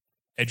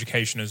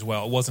education as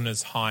well. It wasn't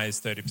as high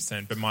as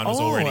 30%, but mine was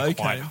already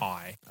quite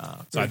high.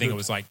 So I think it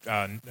was like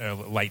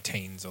late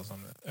teens or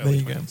something.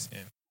 Early There you 20s, go.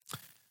 Yeah.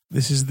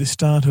 This is the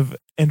start of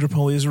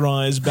Andropolia's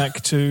rise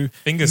back to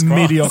Fingers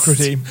crossed.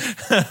 mediocrity.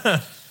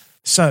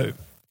 So,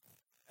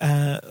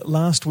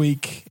 last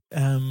week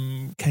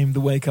came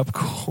the wake-up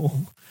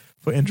call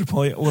for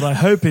Andropolia. What I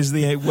hope is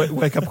the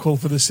wake-up call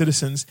for the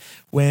citizens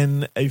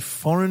when a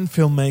foreign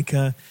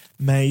filmmaker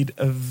made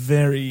a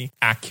very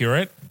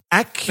Accurate.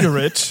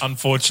 nonetheless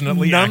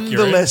Unfortunately,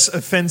 accurate.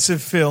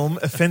 offensive film,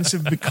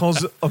 offensive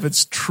because of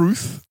its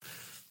truth,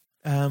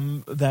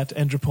 that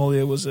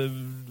Andropolia was a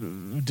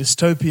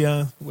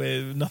dystopia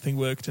where nothing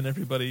worked and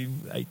everybody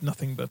ate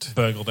nothing but...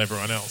 Burgled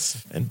everyone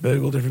else. And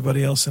burgled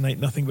everybody else and ate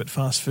nothing but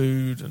fast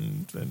food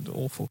and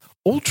awful.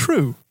 All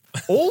true.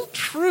 All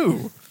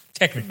true.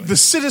 Technically. The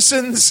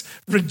citizens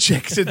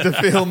rejected the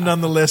film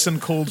nonetheless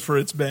and called for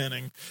its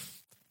banning.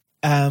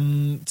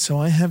 So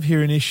I have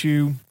here an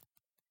issue...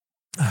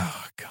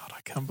 Oh, God, I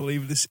can't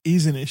believe this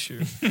is an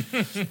issue.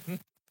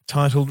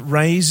 Titled,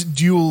 Raise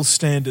Dual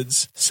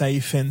Standards, Say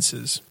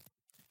Fences.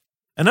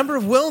 A number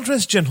of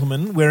well-dressed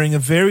gentlemen wearing a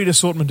varied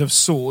assortment of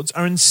swords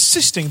are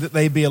insisting that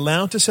they be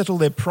allowed to settle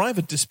their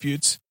private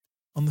disputes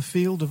on the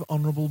field of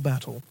honourable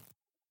battle.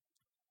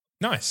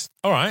 Nice.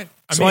 All right.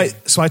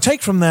 So I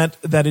take from that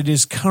it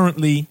is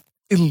currently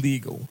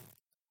illegal.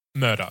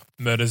 Murder.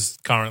 Murder's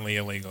currently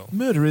illegal.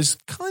 Murder is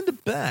kind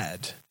of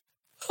bad.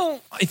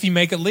 Well, if you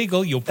make it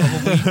legal, you'll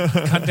probably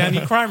cut down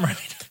your crime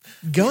rate.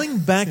 Going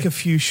back a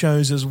few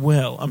shows as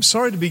well. I'm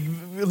sorry to be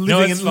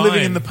living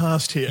in the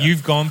past here.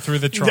 You've gone through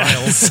the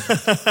trials.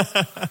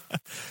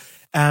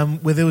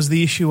 Where there was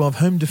the issue of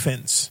home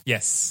defense.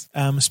 Yes.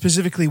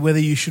 Specifically, whether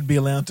you should be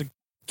allowed to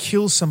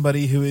kill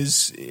somebody who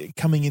is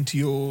coming into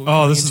your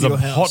this is a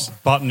house.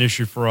 hot button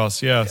issue for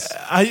us, yes.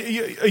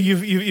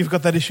 You've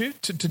got that issue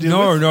to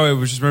deal with? No, it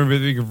was just remember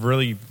being a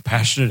really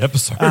passionate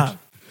episode.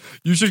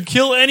 You should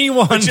kill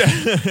anyone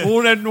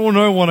or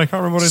no one. I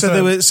can't remember what I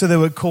said. So there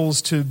were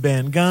calls to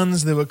ban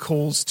guns. There were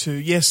calls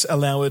to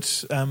allow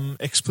it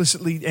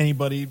explicitly.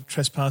 Anybody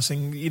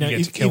trespassing,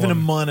 even a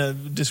minor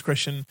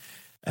discretion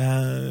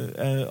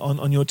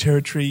on your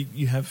territory,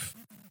 you have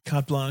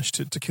carte blanche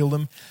to kill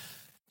them.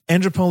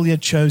 Andropolia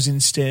chose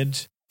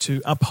instead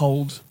to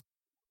uphold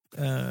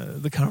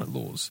the current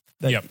laws.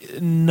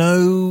 That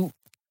no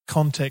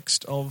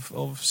context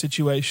of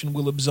situation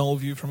will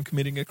absolve you from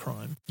committing a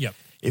crime. Yep.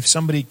 If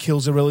somebody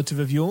kills a relative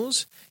of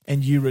yours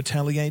and you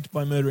retaliate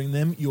by murdering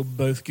them, you're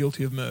both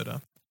guilty of murder.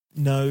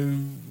 No,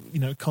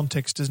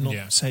 context does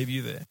not save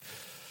you there.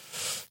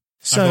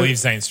 So, I believe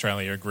Zane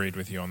Australia agreed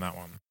with you on that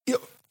one. Yeah.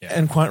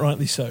 And quite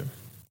rightly so.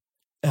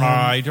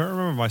 I don't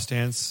remember my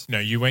stance. No,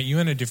 you went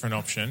a different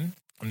option.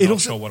 I'm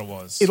not sure what it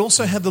was. It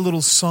also had the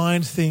little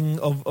side thing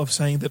of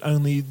saying that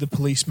only the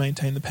police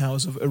maintain the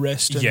powers of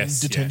arrest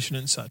and detention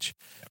and such,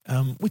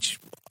 which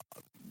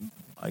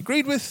I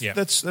agreed with. Yeah.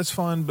 That's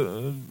fine,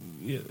 but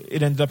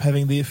it ended up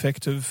having the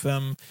effect of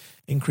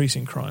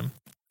increasing crime.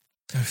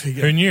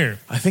 Who knew?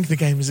 I think the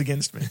game is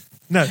against me.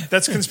 No,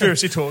 that's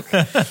conspiracy talk.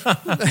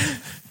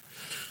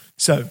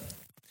 So,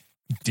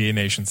 dear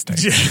nation state,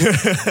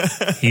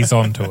 he's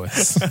on to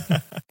us.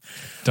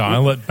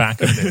 Dial it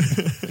back a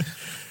bit.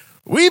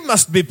 We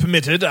must be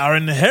permitted our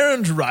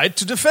inherent right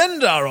to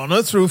defend our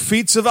honour through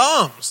feats of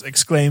arms,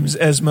 exclaims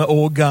Esma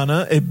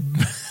Organa,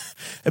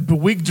 a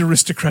bewigged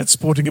aristocrat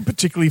sporting a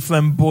particularly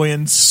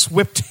flamboyant,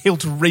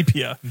 swept-hilt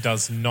rapier.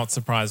 Does not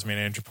surprise me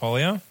in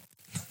Andropolia.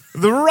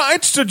 The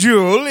right to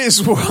duel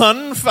is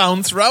one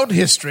found throughout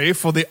history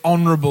for the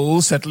honourable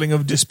settling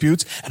of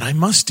disputes, and I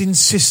must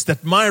insist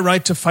that my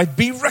right to fight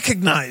be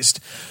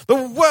recognised. The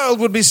world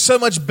would be so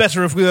much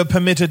better if we were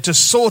permitted to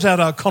sort out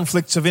our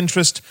conflicts of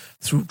interest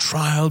through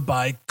trial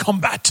by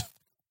combat.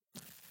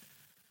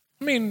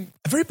 I mean,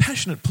 a very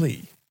passionate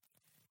plea.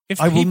 If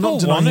I will people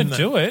not deny want to him that.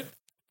 do it,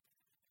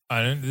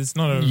 it's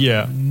not a...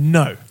 Yeah.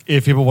 No.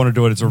 If people want to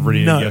do it, it's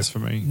already a yes for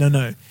me.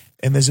 No.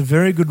 And there's a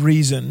very good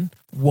reason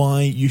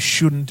why you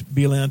shouldn't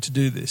be allowed to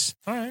do this.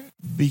 All right.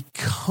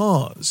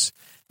 Because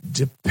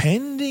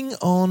depending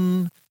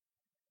on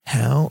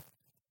how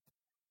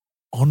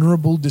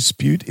honourable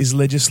dispute is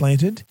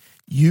legislated,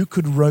 you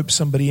could rope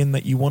somebody in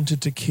that you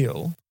wanted to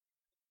kill.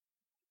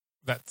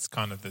 That's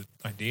kind of the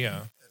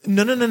idea.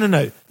 No.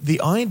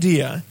 The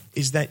idea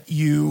is that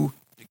you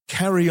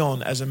carry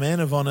on as a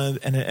man of honour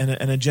and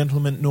a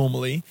gentleman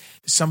normally.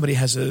 Somebody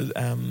has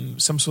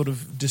some sort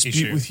of dispute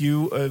Issue. with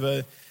you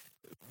over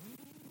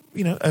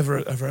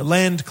a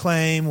land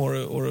claim or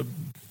a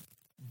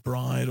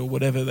bride or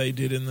whatever they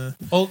did in the.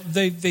 Well,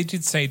 they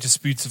did say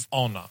disputes of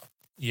honor.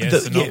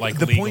 Yes, not like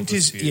the legal point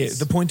disputes. is,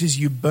 the point is,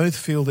 you both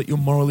feel that you're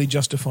morally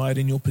justified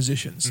in your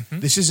positions. Mm-hmm.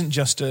 This isn't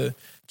just a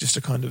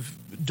kind of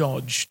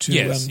dodge to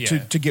Yes,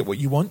 to get what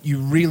you want. You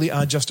really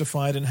are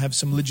justified and have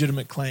some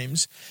legitimate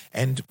claims.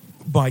 And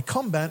by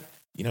combat,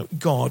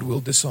 God will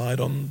decide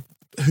on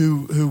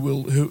who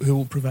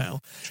will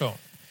prevail. Sure.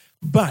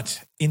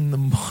 But in the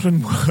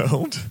modern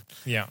world,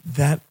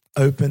 that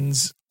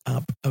opens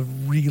up a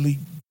really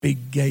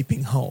big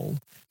gaping hole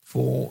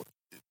for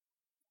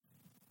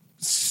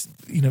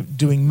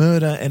doing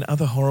murder and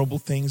other horrible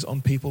things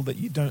on people that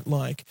you don't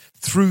like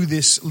through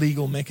this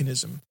legal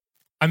mechanism.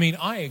 I mean,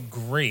 I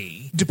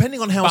agree.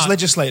 Depending on how it's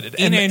legislated.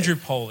 In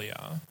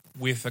Andropolia,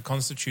 with a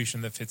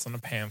constitution that fits on a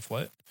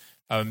pamphlet,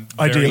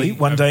 ideally,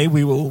 one day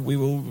we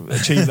will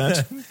achieve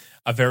that.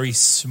 A very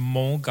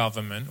small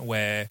government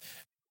where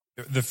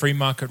the free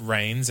market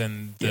reigns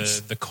and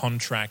the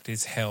contract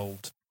is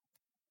held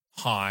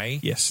high.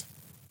 Yes.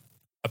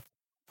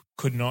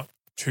 Could not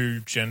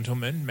two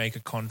gentlemen make a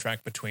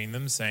contract between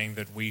them saying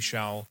that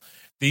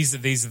these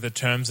are the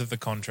terms of the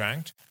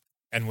contract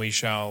and we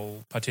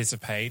shall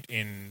participate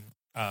in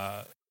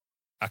a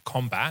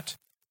combat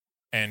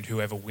and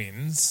whoever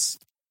wins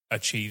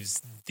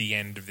achieves the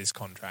end of this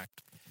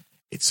contract?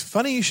 It's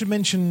funny you should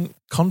mention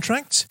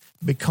contracts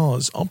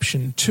because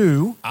option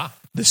 2,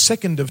 the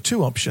second of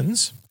 2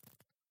 options,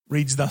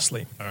 reads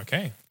thusly.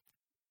 Okay.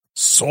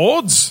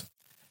 Swords?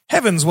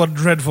 Heavens, what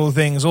dreadful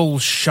things, all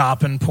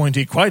sharp and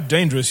pointy, quite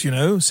dangerous,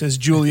 says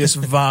Julius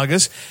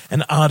Vargas,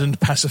 an ardent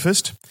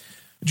pacifist.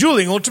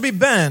 Dueling ought to be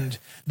banned.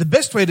 The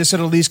best way to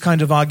settle these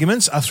kind of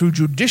arguments are through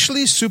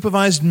judicially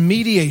supervised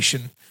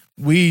mediation.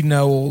 We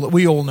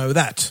all know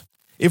that.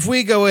 If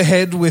we go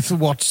ahead with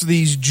what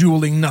these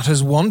dueling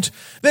nutters want,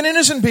 then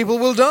innocent people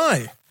will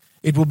die.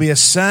 It will be a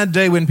sad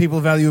day when people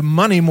value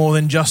money more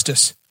than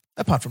justice.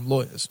 Apart from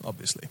lawyers,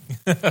 obviously.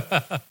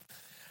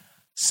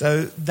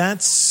 So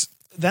that's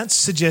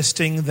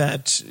suggesting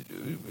that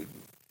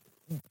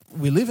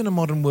we live in a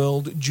modern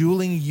world.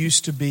 Dueling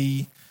used to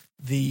be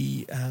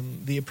the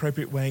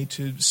appropriate way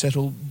to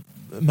settle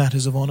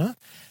matters of honor.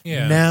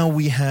 Yeah. Now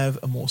we have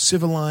a more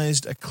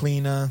civilized, a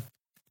cleaner,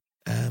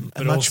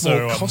 a much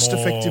more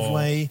cost-effective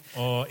way.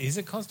 Or is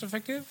it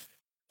cost-effective?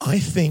 I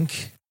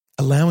think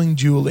allowing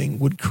dueling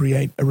would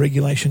create a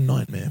regulation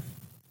nightmare.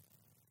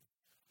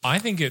 I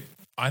think it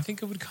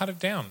would cut it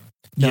down.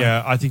 No.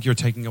 Yeah, I think you're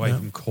taking away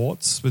from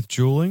courts with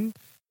dueling,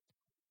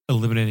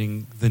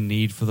 eliminating the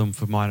need for them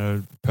for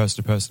minor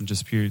person-to-person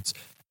disputes.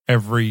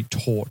 Every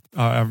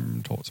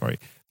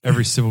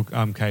every civil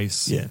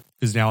case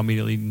is now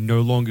immediately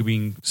no longer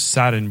being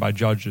sat in by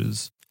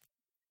judges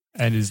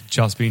and is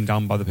just being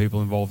done by the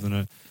people involved in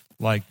it.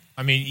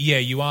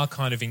 You are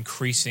kind of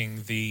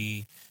increasing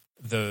you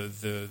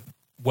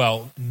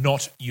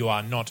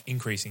are not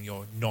increasing,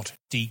 you're not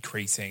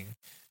decreasing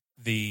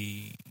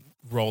the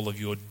role of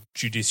your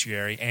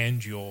judiciary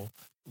and your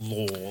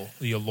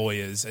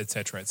lawyers,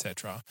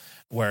 etc.,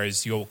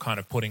 whereas you're kind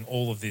of putting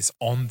all of this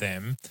on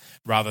them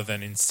rather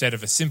than instead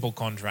of a simple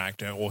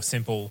contract or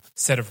simple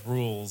set of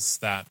rules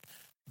that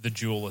the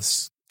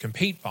duelists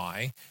compete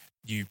by,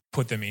 you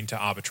put them into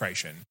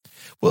arbitration.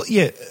 Well,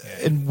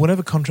 and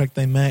whatever contract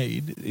they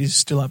made is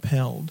still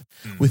upheld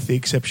with the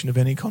exception of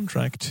any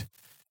contract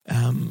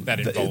that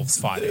involves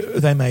fighting.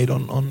 They made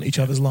on each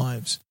other's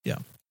lives. Yeah.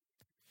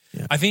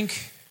 I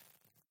think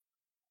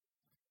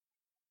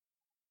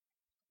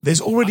there's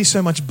already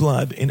so much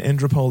blood in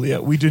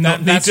Andropolia. We do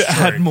not need to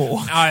add more.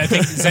 I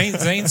think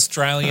Zane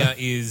Australia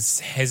is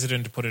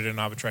hesitant to put it in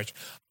arbitration.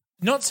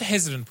 Not so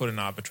hesitant to put it in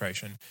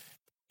arbitration,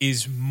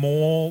 is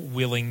more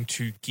willing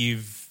to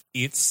give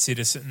its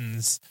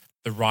citizens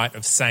the right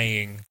of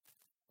saying,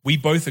 we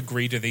both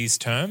agree to these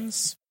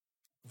terms,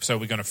 so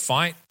we're going to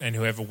fight, and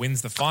whoever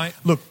wins the fight.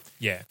 Look.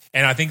 Yeah.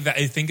 And I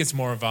think it's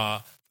more of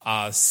a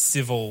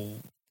civil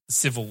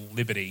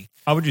liberty.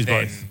 I would use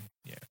both.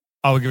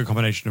 I would give a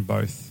combination of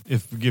both.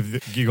 If give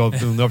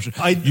them the option,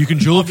 you can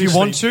duel if you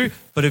want to,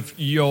 but if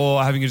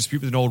you're having a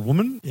dispute with an old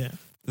woman,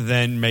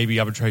 then maybe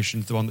arbitration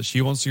is the one that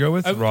she wants to go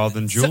with rather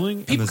than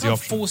dueling. People and can't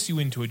force you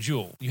into a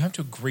duel. You have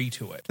to agree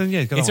to it. Then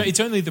it's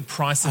only the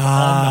price of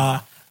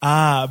honor.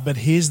 But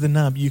here's the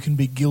nub: you can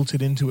be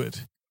guilted into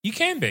it. You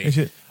can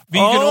be.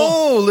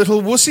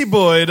 Little wussy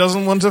boy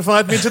doesn't want to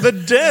fight me to the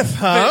death,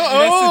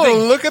 huh?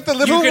 Look at the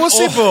little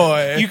wussy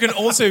boy. You can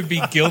also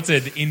be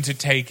guilted into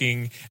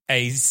taking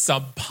a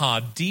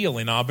subpar deal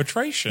in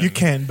arbitration. You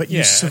can, but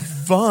you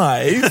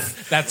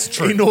survive. That's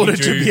true. In order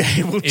to be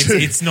able to.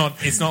 It's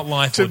not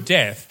life or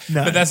death.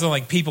 No. But that's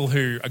like people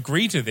who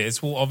agree to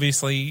this will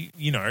obviously,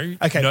 know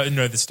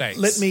the stakes.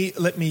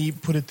 Let me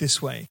put it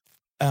this way,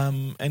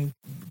 and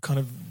kind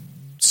of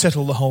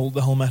settle the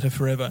whole matter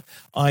forever.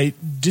 I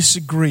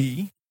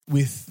disagree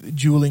with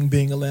dueling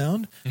being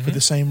allowed for the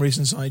same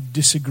reasons I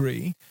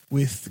disagree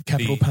with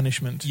capital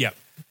punishment. Yeah,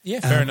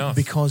 fair enough.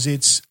 Because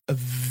it's a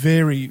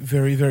very,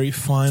 very, very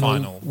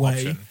final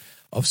way option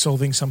of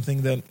solving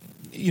something that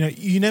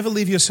you never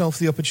leave yourself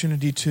the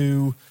opportunity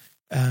to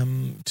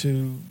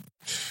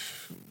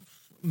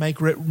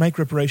make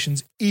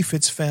reparations if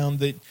it's found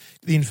that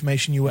the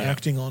information you were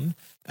acting on,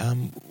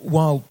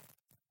 while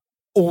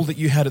all that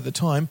you had at the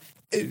time,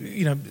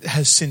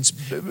 has since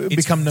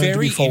become known to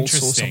be false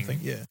or something.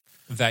 Yeah,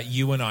 that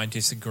you and I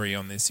disagree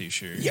on this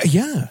issue.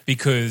 Yeah.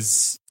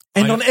 Because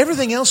on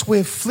everything else,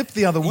 we're flipped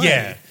the other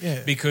way.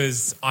 Yeah.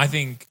 Because I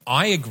think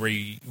I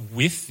agree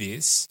with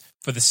this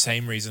for the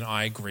same reason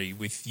I agree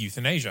with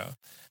euthanasia.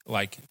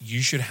 Like,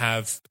 you should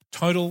have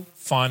total,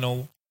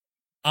 final,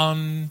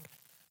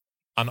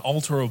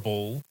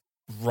 unalterable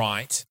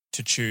right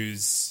to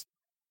choose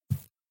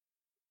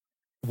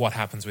what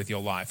happens with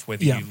your life,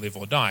 whether you live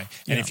or die.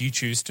 And if you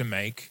choose to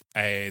make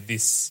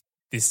this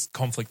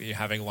conflict that you're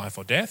having life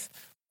or death,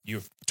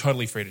 you're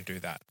totally free to do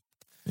that.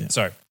 Yeah.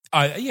 So,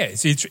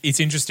 it's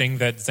interesting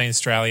that Zane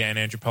Australia and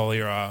Andrew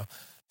Pollier are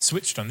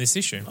switched on this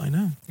issue. I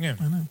know. Yeah.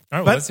 I know. All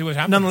right, well, let's see what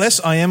happens.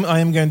 Nonetheless, I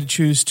am going to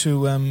choose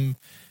to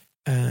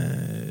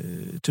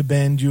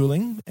ban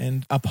dueling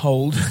and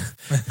uphold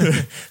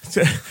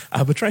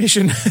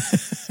arbitration.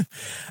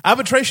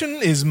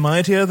 Arbitration is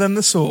mightier than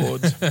the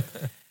sword.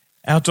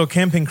 Outdoor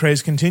camping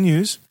craze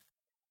continues.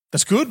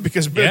 That's good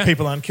because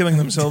people aren't killing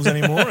themselves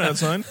anymore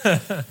outside.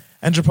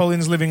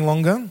 Anthropolians living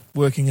longer,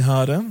 working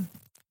harder.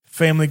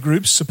 Family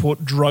groups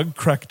support drug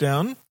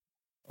crackdown.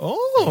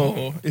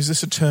 Oh, is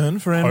this a turn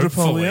for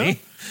Andropolia?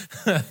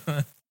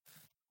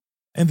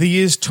 And the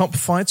year's top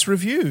fights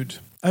reviewed.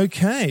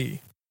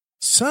 Okay.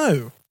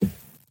 So,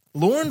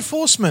 law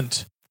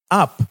enforcement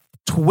up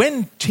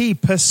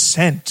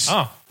 20%.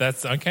 Oh,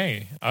 that's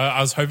okay.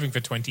 I was hoping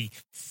for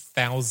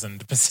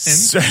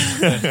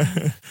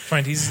 20,000%.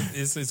 20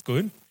 is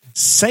good.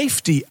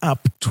 Safety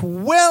up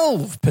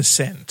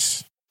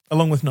 12%,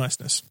 along with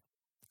niceness.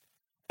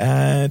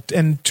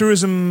 And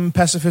tourism,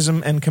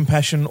 pacifism, and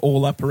compassion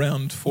all up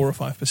around 4 or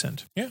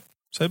 5%. Yeah.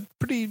 So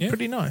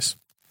pretty nice.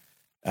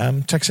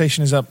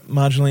 Taxation is up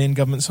marginally and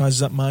government size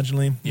is up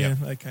marginally. Yep.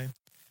 Yeah, okay.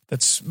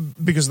 That's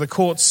because the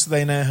courts,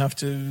 they now have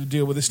to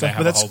deal with this stuff.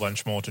 They have a whole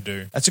bunch more to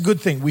do. That's a good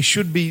thing. We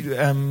should be,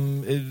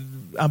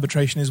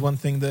 arbitration is one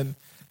thing that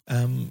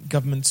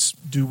governments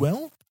do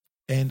well,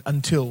 and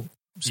until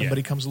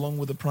somebody comes along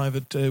with a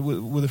private,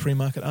 with a free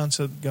market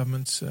answer,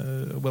 governments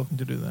are welcome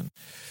to do that.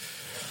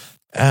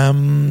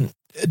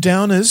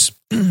 Downers,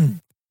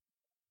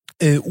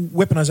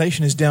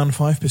 weaponization is down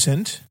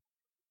 5%.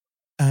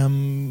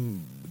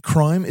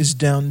 Crime is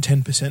down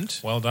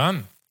 10%. Well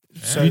done.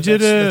 So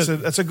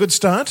that's a good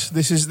start.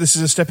 This is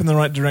a step in the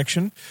right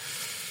direction.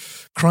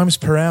 Crimes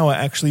per hour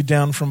actually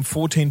down from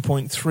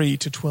 14.3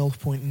 to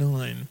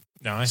 12.9.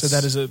 Nice. So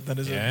that is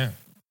a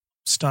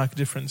stark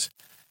difference.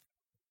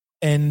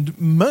 And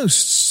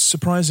most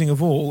surprising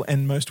of all,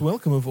 and most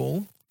welcome of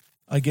all,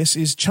 I guess,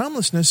 is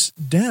charmlessness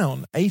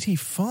down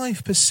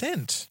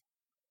 85%.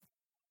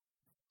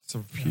 It's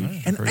a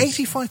huge An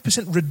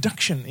 85%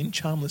 reduction in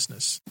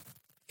charmless.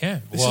 Yeah,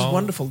 this is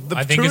wonderful. The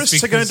I think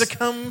tourists are going to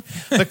come.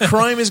 The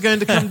crime is going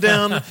to come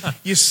down.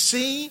 You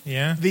see,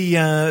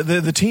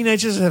 the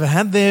teenagers have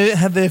had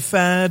their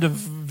fad of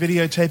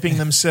videotaping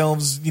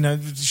themselves.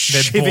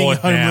 Shivving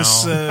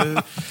homeless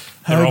hobos.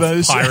 They're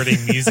off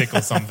pirating music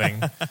or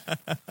something.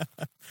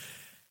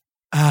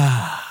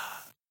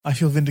 I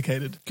feel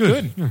vindicated.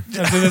 Good.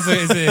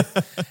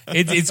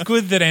 It's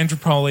good that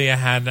Andropolia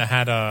had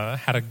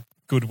a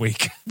good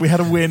week. We had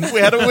a win. We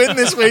had a win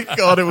this week.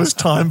 God, it was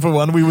time for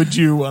one. We were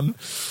due one.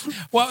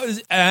 Well,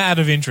 out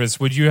of interest,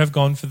 would you have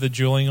gone for the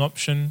dueling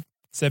option,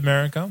 said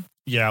America?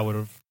 Yeah, I would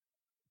have.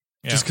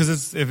 Yeah. Just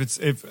because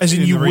if as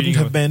in you wouldn't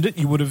have banned it,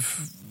 you would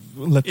have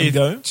let them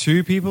go.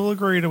 Two people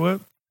agree to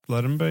it,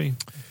 let them be.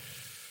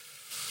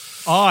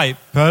 I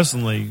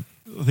personally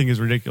think it's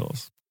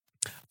ridiculous.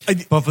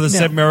 But for the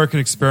said American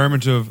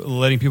experiment of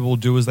letting people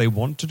do as they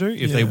want to do,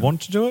 if they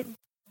want to do it,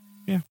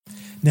 yeah.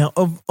 Now,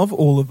 of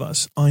all of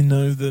us, I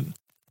know that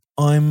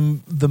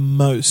I'm the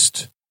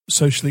most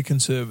socially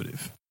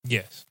conservative.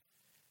 Yes.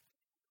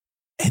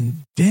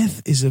 And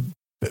death is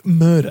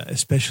murder,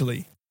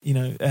 especially,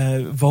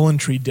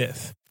 voluntary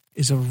death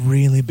is a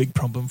really big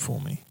problem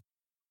for me.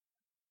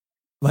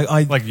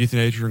 Like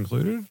euthanasia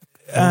included?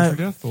 Voluntary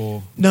death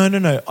or?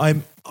 No.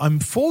 I'm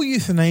for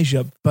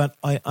euthanasia, but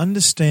I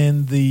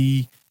understand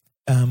the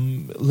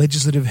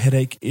legislative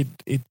headache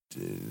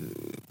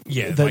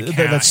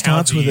that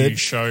starts with it.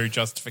 Show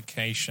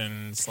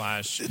justification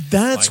 /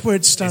 that's where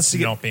it starts it's to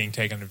get not being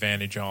taken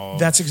advantage of.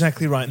 That's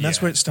exactly right, and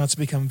that's where it starts to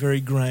become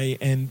very grey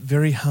and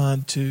very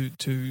hard to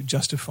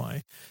justify.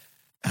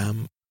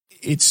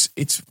 It's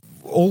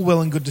all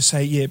well and good to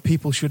say,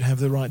 people should have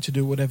the right to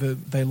do whatever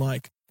they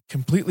like.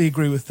 Completely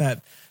agree with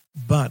that.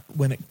 But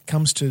when it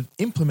comes to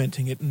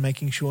implementing it and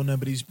making sure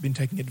nobody's been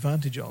taken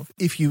advantage of,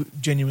 if you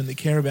genuinely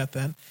care about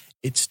that,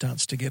 it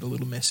starts to get a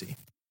little messy.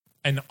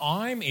 And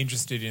I'm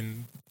interested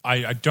in,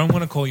 I don't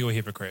want to call you a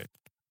hypocrite,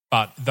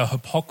 but the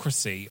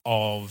hypocrisy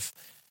of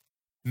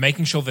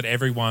making sure that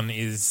everyone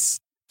is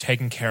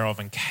taken care of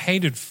and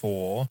catered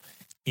for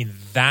in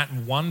that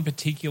one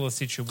particular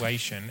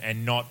situation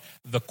and not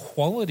the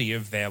quality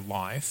of their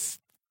life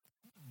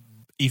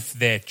if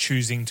they're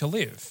choosing to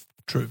live.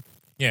 True.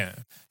 Yeah.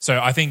 So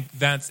I think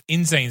that's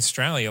in Zane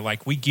Australia,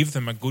 like we give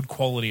them a good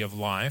quality of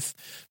life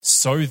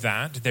so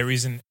that there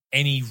isn't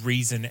any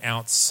reason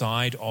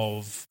outside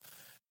of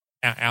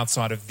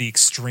the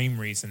extreme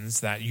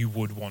reasons that you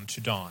would want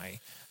to die.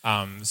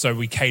 So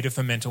we cater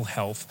for mental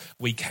health,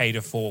 we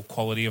cater for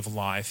quality of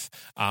life,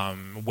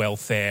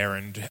 welfare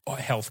and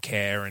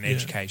healthcare and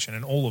education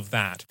and all of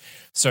that,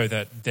 so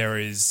that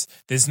there's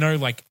no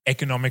like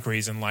economic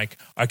reason like,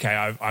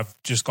 okay, I've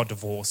just got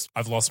divorced,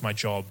 I've lost my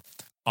job,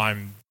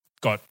 I've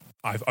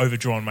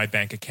overdrawn my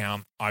bank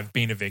account, I've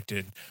been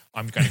evicted,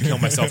 I'm going to kill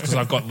myself because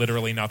I've got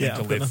literally nothing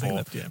to live for.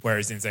 Left,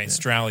 Whereas in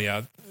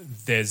Australia,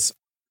 there's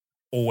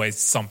always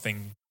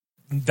something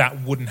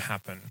that wouldn't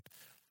happen.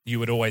 You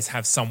would always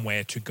have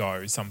somewhere to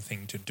go,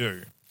 something to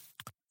do.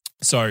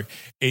 So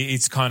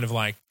it's kind of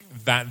like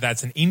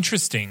that's an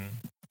interesting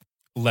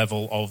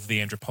level of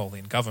the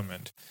Andropolian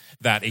government,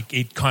 that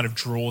it kind of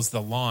draws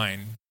the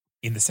line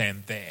in the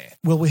sand there.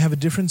 Well, we have a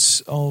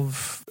difference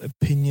of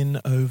opinion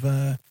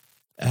over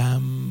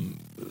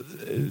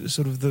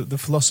sort of the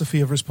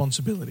philosophy of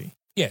responsibility.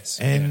 Yes.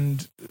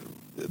 And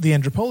the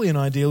Andropolian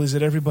ideal is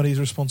that everybody is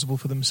responsible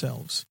for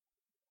themselves.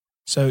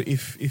 So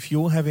if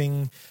you're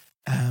having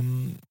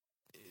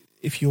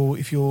if you're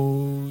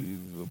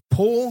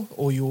poor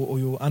or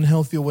you're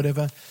unhealthy or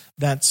whatever,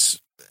 that's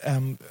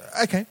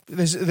okay.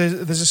 There's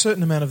a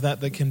certain amount of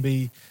that can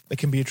be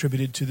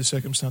attributed to the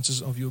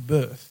circumstances of your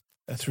birth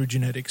through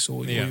genetics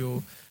or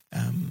your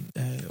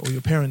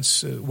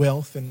parents'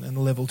 wealth and the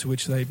level to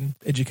which they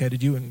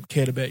educated you and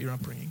cared about your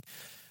upbringing.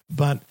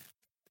 But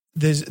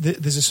there's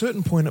a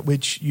certain point at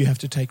which you have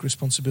to take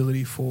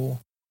responsibility for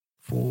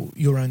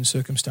your own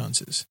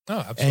circumstances.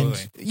 Oh,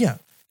 absolutely.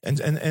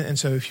 And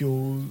so if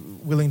you're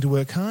willing to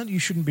work hard, you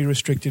shouldn't be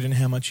restricted in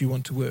how much you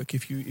want to work.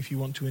 If you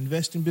want to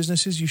invest in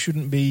businesses, you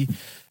shouldn't be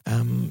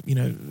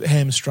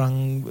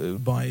hamstrung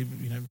by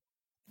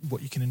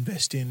what you can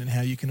invest in and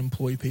how you can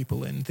employ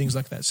people and things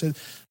like that. So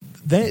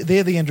they're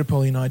the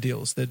Andropolian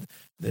ideals that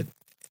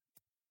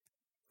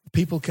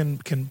people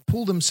can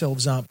pull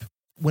themselves up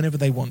whenever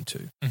they want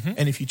to. Mm-hmm.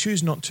 And if you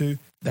choose not to,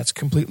 that's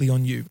completely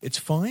on you. It's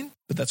fine,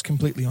 but that's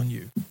completely on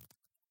you.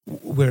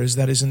 Whereas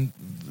that isn't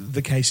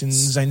the case in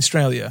Zane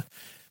Australia,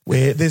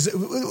 where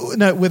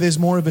there's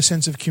more of a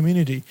sense of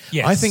community.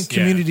 Yes, I think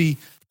community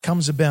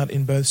comes about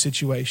in both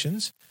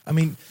situations. I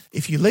mean,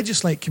 if you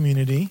legislate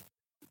community,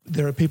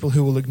 there are people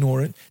who will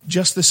ignore it,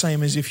 just the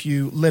same as if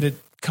you let it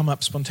come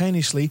up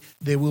spontaneously,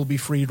 there will be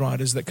free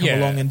riders that come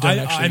along and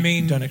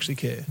don't actually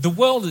care. The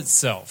world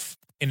itself,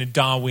 in a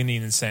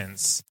Darwinian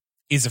sense,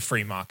 is a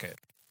free market.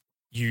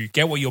 You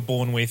get what you're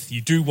born with,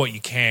 you do what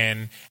you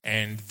can,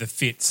 and the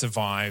fit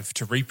survive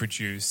to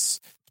reproduce,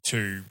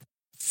 to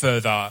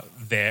further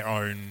their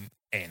own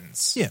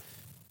ends. Yeah.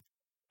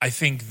 I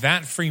think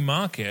that free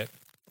market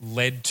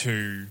led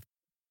to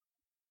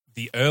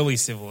the early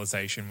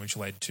civilization, which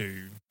led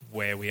to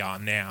where we are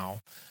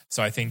now.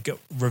 So I think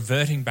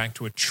reverting back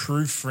to a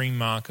true free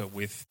market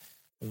with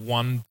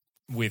one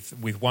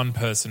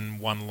person,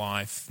 one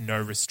life, no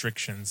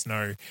restrictions,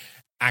 no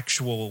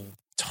actual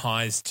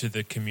ties to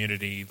the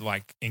community,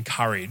 like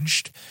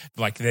encouraged,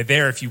 like they're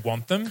there if you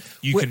want them,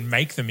 you can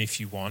make them if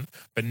you want,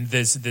 but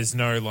there's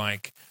no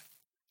like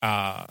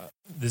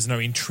there's no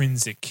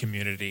intrinsic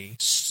community.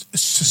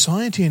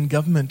 Society and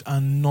government are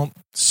not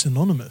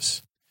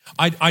synonymous.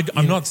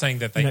 I'm not saying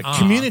that they are.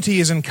 Community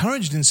is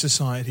encouraged in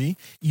society.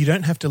 You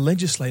don't have to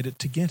legislate it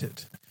to get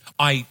it.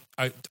 I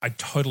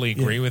totally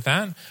agree with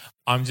that.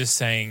 I'm just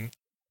saying,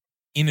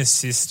 in a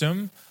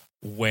system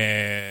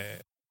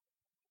where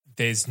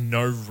there's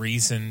no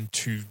reason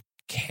to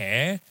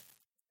care,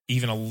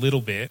 even a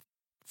little bit,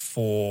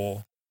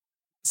 for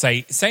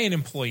say an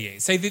employee.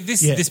 Say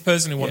this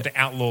person who wanted to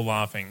outlaw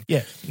laughing.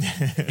 Yeah,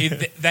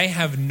 they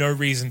have no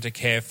reason to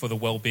care for the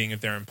well-being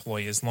of their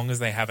employee as long as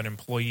they have an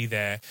employee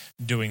there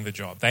doing the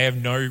job. They have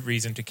no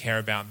reason to care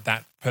about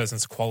that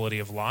person's quality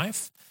of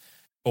life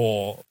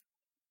or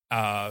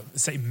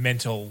say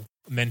mental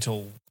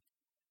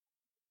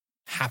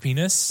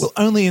happiness. Well,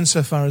 only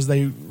insofar as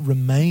they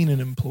remain an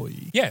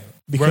employee. Yeah,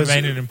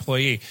 remain an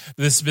employee.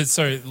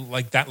 So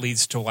like that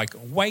leads to like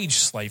wage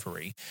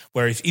slavery,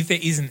 where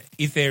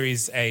if there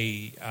is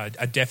a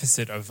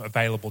deficit of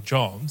available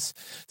jobs,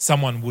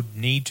 someone would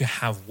need to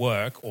have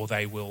work or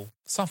they will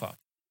suffer.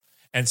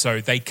 And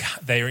so they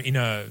are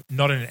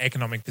not in an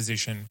economic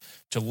position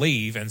to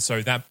leave, and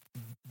so that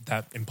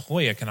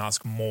employer can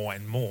ask more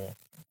and more.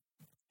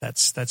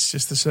 That's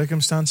just the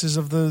circumstances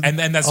of the and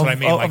that's what I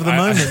mean of the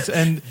moment,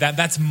 and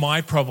that's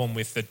my problem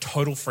with the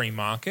total free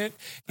market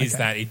is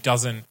that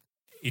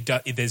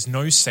there's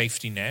no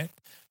safety net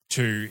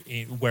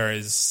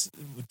whereas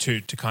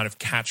to kind of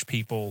catch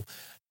people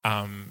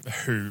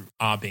who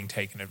are being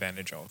taken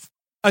advantage of.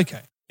 Okay,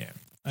 yeah,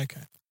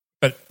 okay.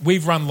 But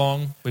we've run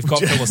long. We've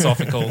got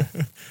philosophical.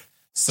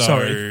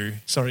 So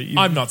sorry.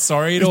 I'm not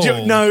sorry at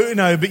all.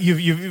 No, but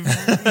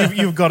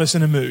you've got us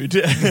in a mood.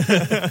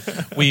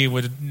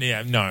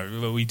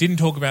 We didn't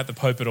talk about the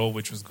Pope at all,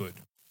 which was good.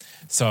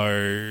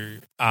 So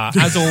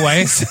as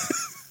always,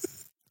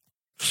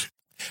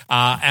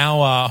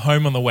 Our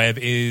home on the web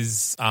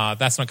is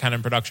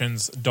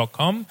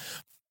that'snotcanonproductions.com.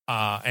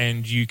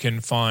 And you can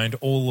find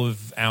all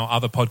of our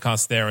other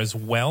podcasts there as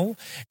well.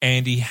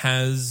 Andy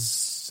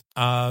has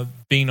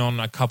been on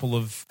a couple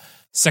of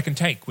Second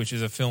Take, which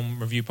is a film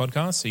review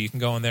podcast, so you can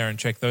go on there and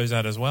check those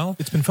out as well.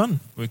 It's been fun.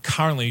 We're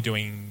currently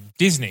doing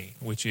Disney,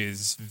 which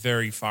is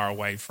very far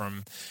away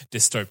from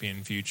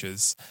dystopian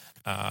futures.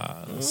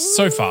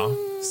 So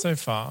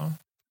far.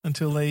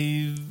 Until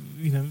they,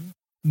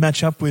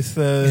 match up with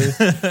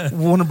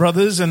Warner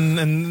Brothers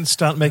and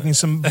start making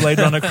some Blade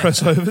Runner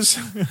crossovers.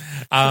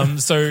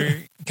 So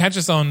catch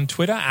us on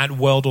Twitter at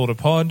World Order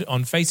Pod,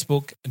 on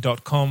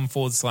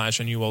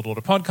Facebook.com/A New World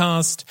Order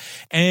Podcast,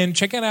 and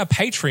check out our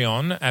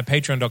Patreon at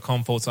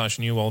patreon.com/A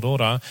New World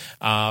Order.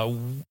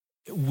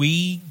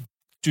 We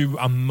do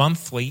a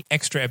monthly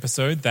extra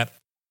episode that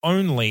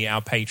only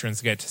our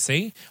patrons get to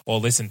see, or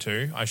listen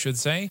to, I should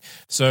say.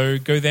 So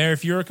go there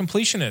if you're a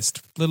completionist.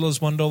 Little as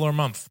 $1 a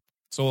month.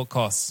 That's all it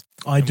costs.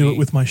 I do it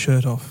with my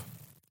shirt off.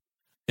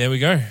 There we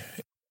go.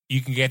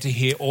 You can get to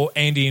hear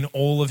Andy in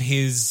all of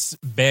his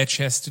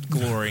bare-chested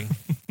glory.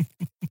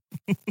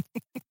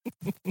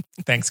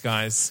 Thanks,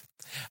 guys.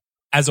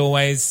 As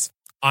always,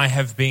 I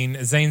have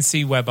been Zane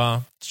C.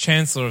 Weber,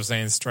 Chancellor of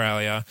Zane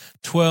Australia,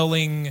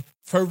 twirling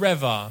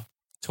forever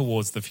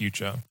towards the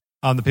future.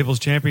 I'm the People's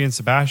Champion,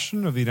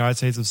 Sebastian, of the United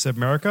States of South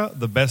America,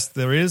 the best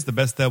there is, the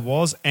best there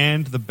was,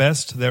 and the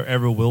best there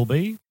ever will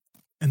be.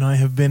 And I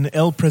have been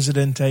El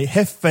Presidente,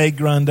 Jefe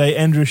Grande,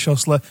 Andrew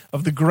Schossler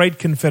of the Great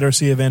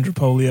Confederacy of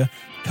Andropolia.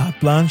 Carte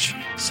blanche,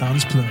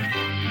 sans plume.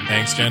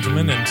 Thanks,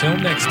 gentlemen. Until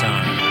next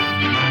time.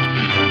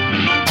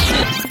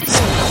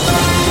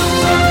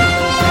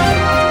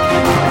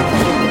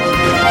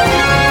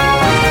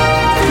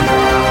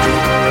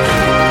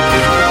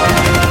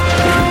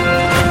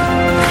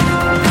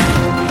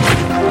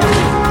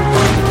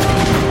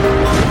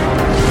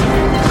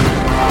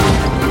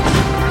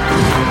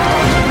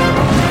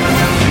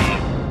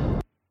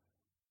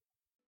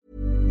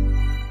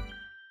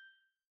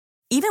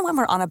 Even when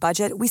we're on a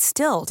budget, we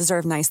still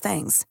deserve nice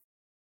things.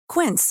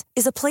 Quince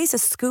is a place to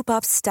scoop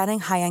up stunning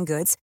high-end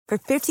goods for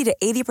 50 to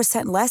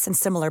 80% less than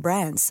similar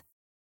brands.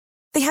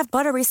 They have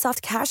buttery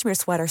soft cashmere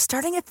sweaters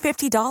starting at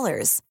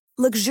 $50,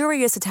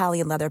 luxurious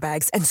Italian leather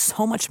bags, and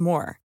so much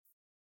more.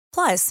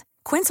 Plus,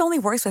 Quince only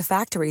works with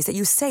factories that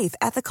use safe,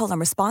 ethical, and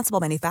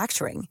responsible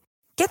manufacturing.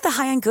 Get the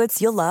high-end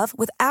goods you'll love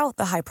without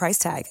the high price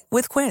tag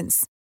with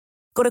Quince.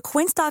 Go to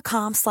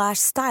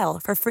quince.com/style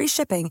for free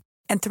shipping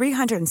and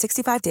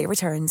 365-day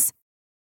returns.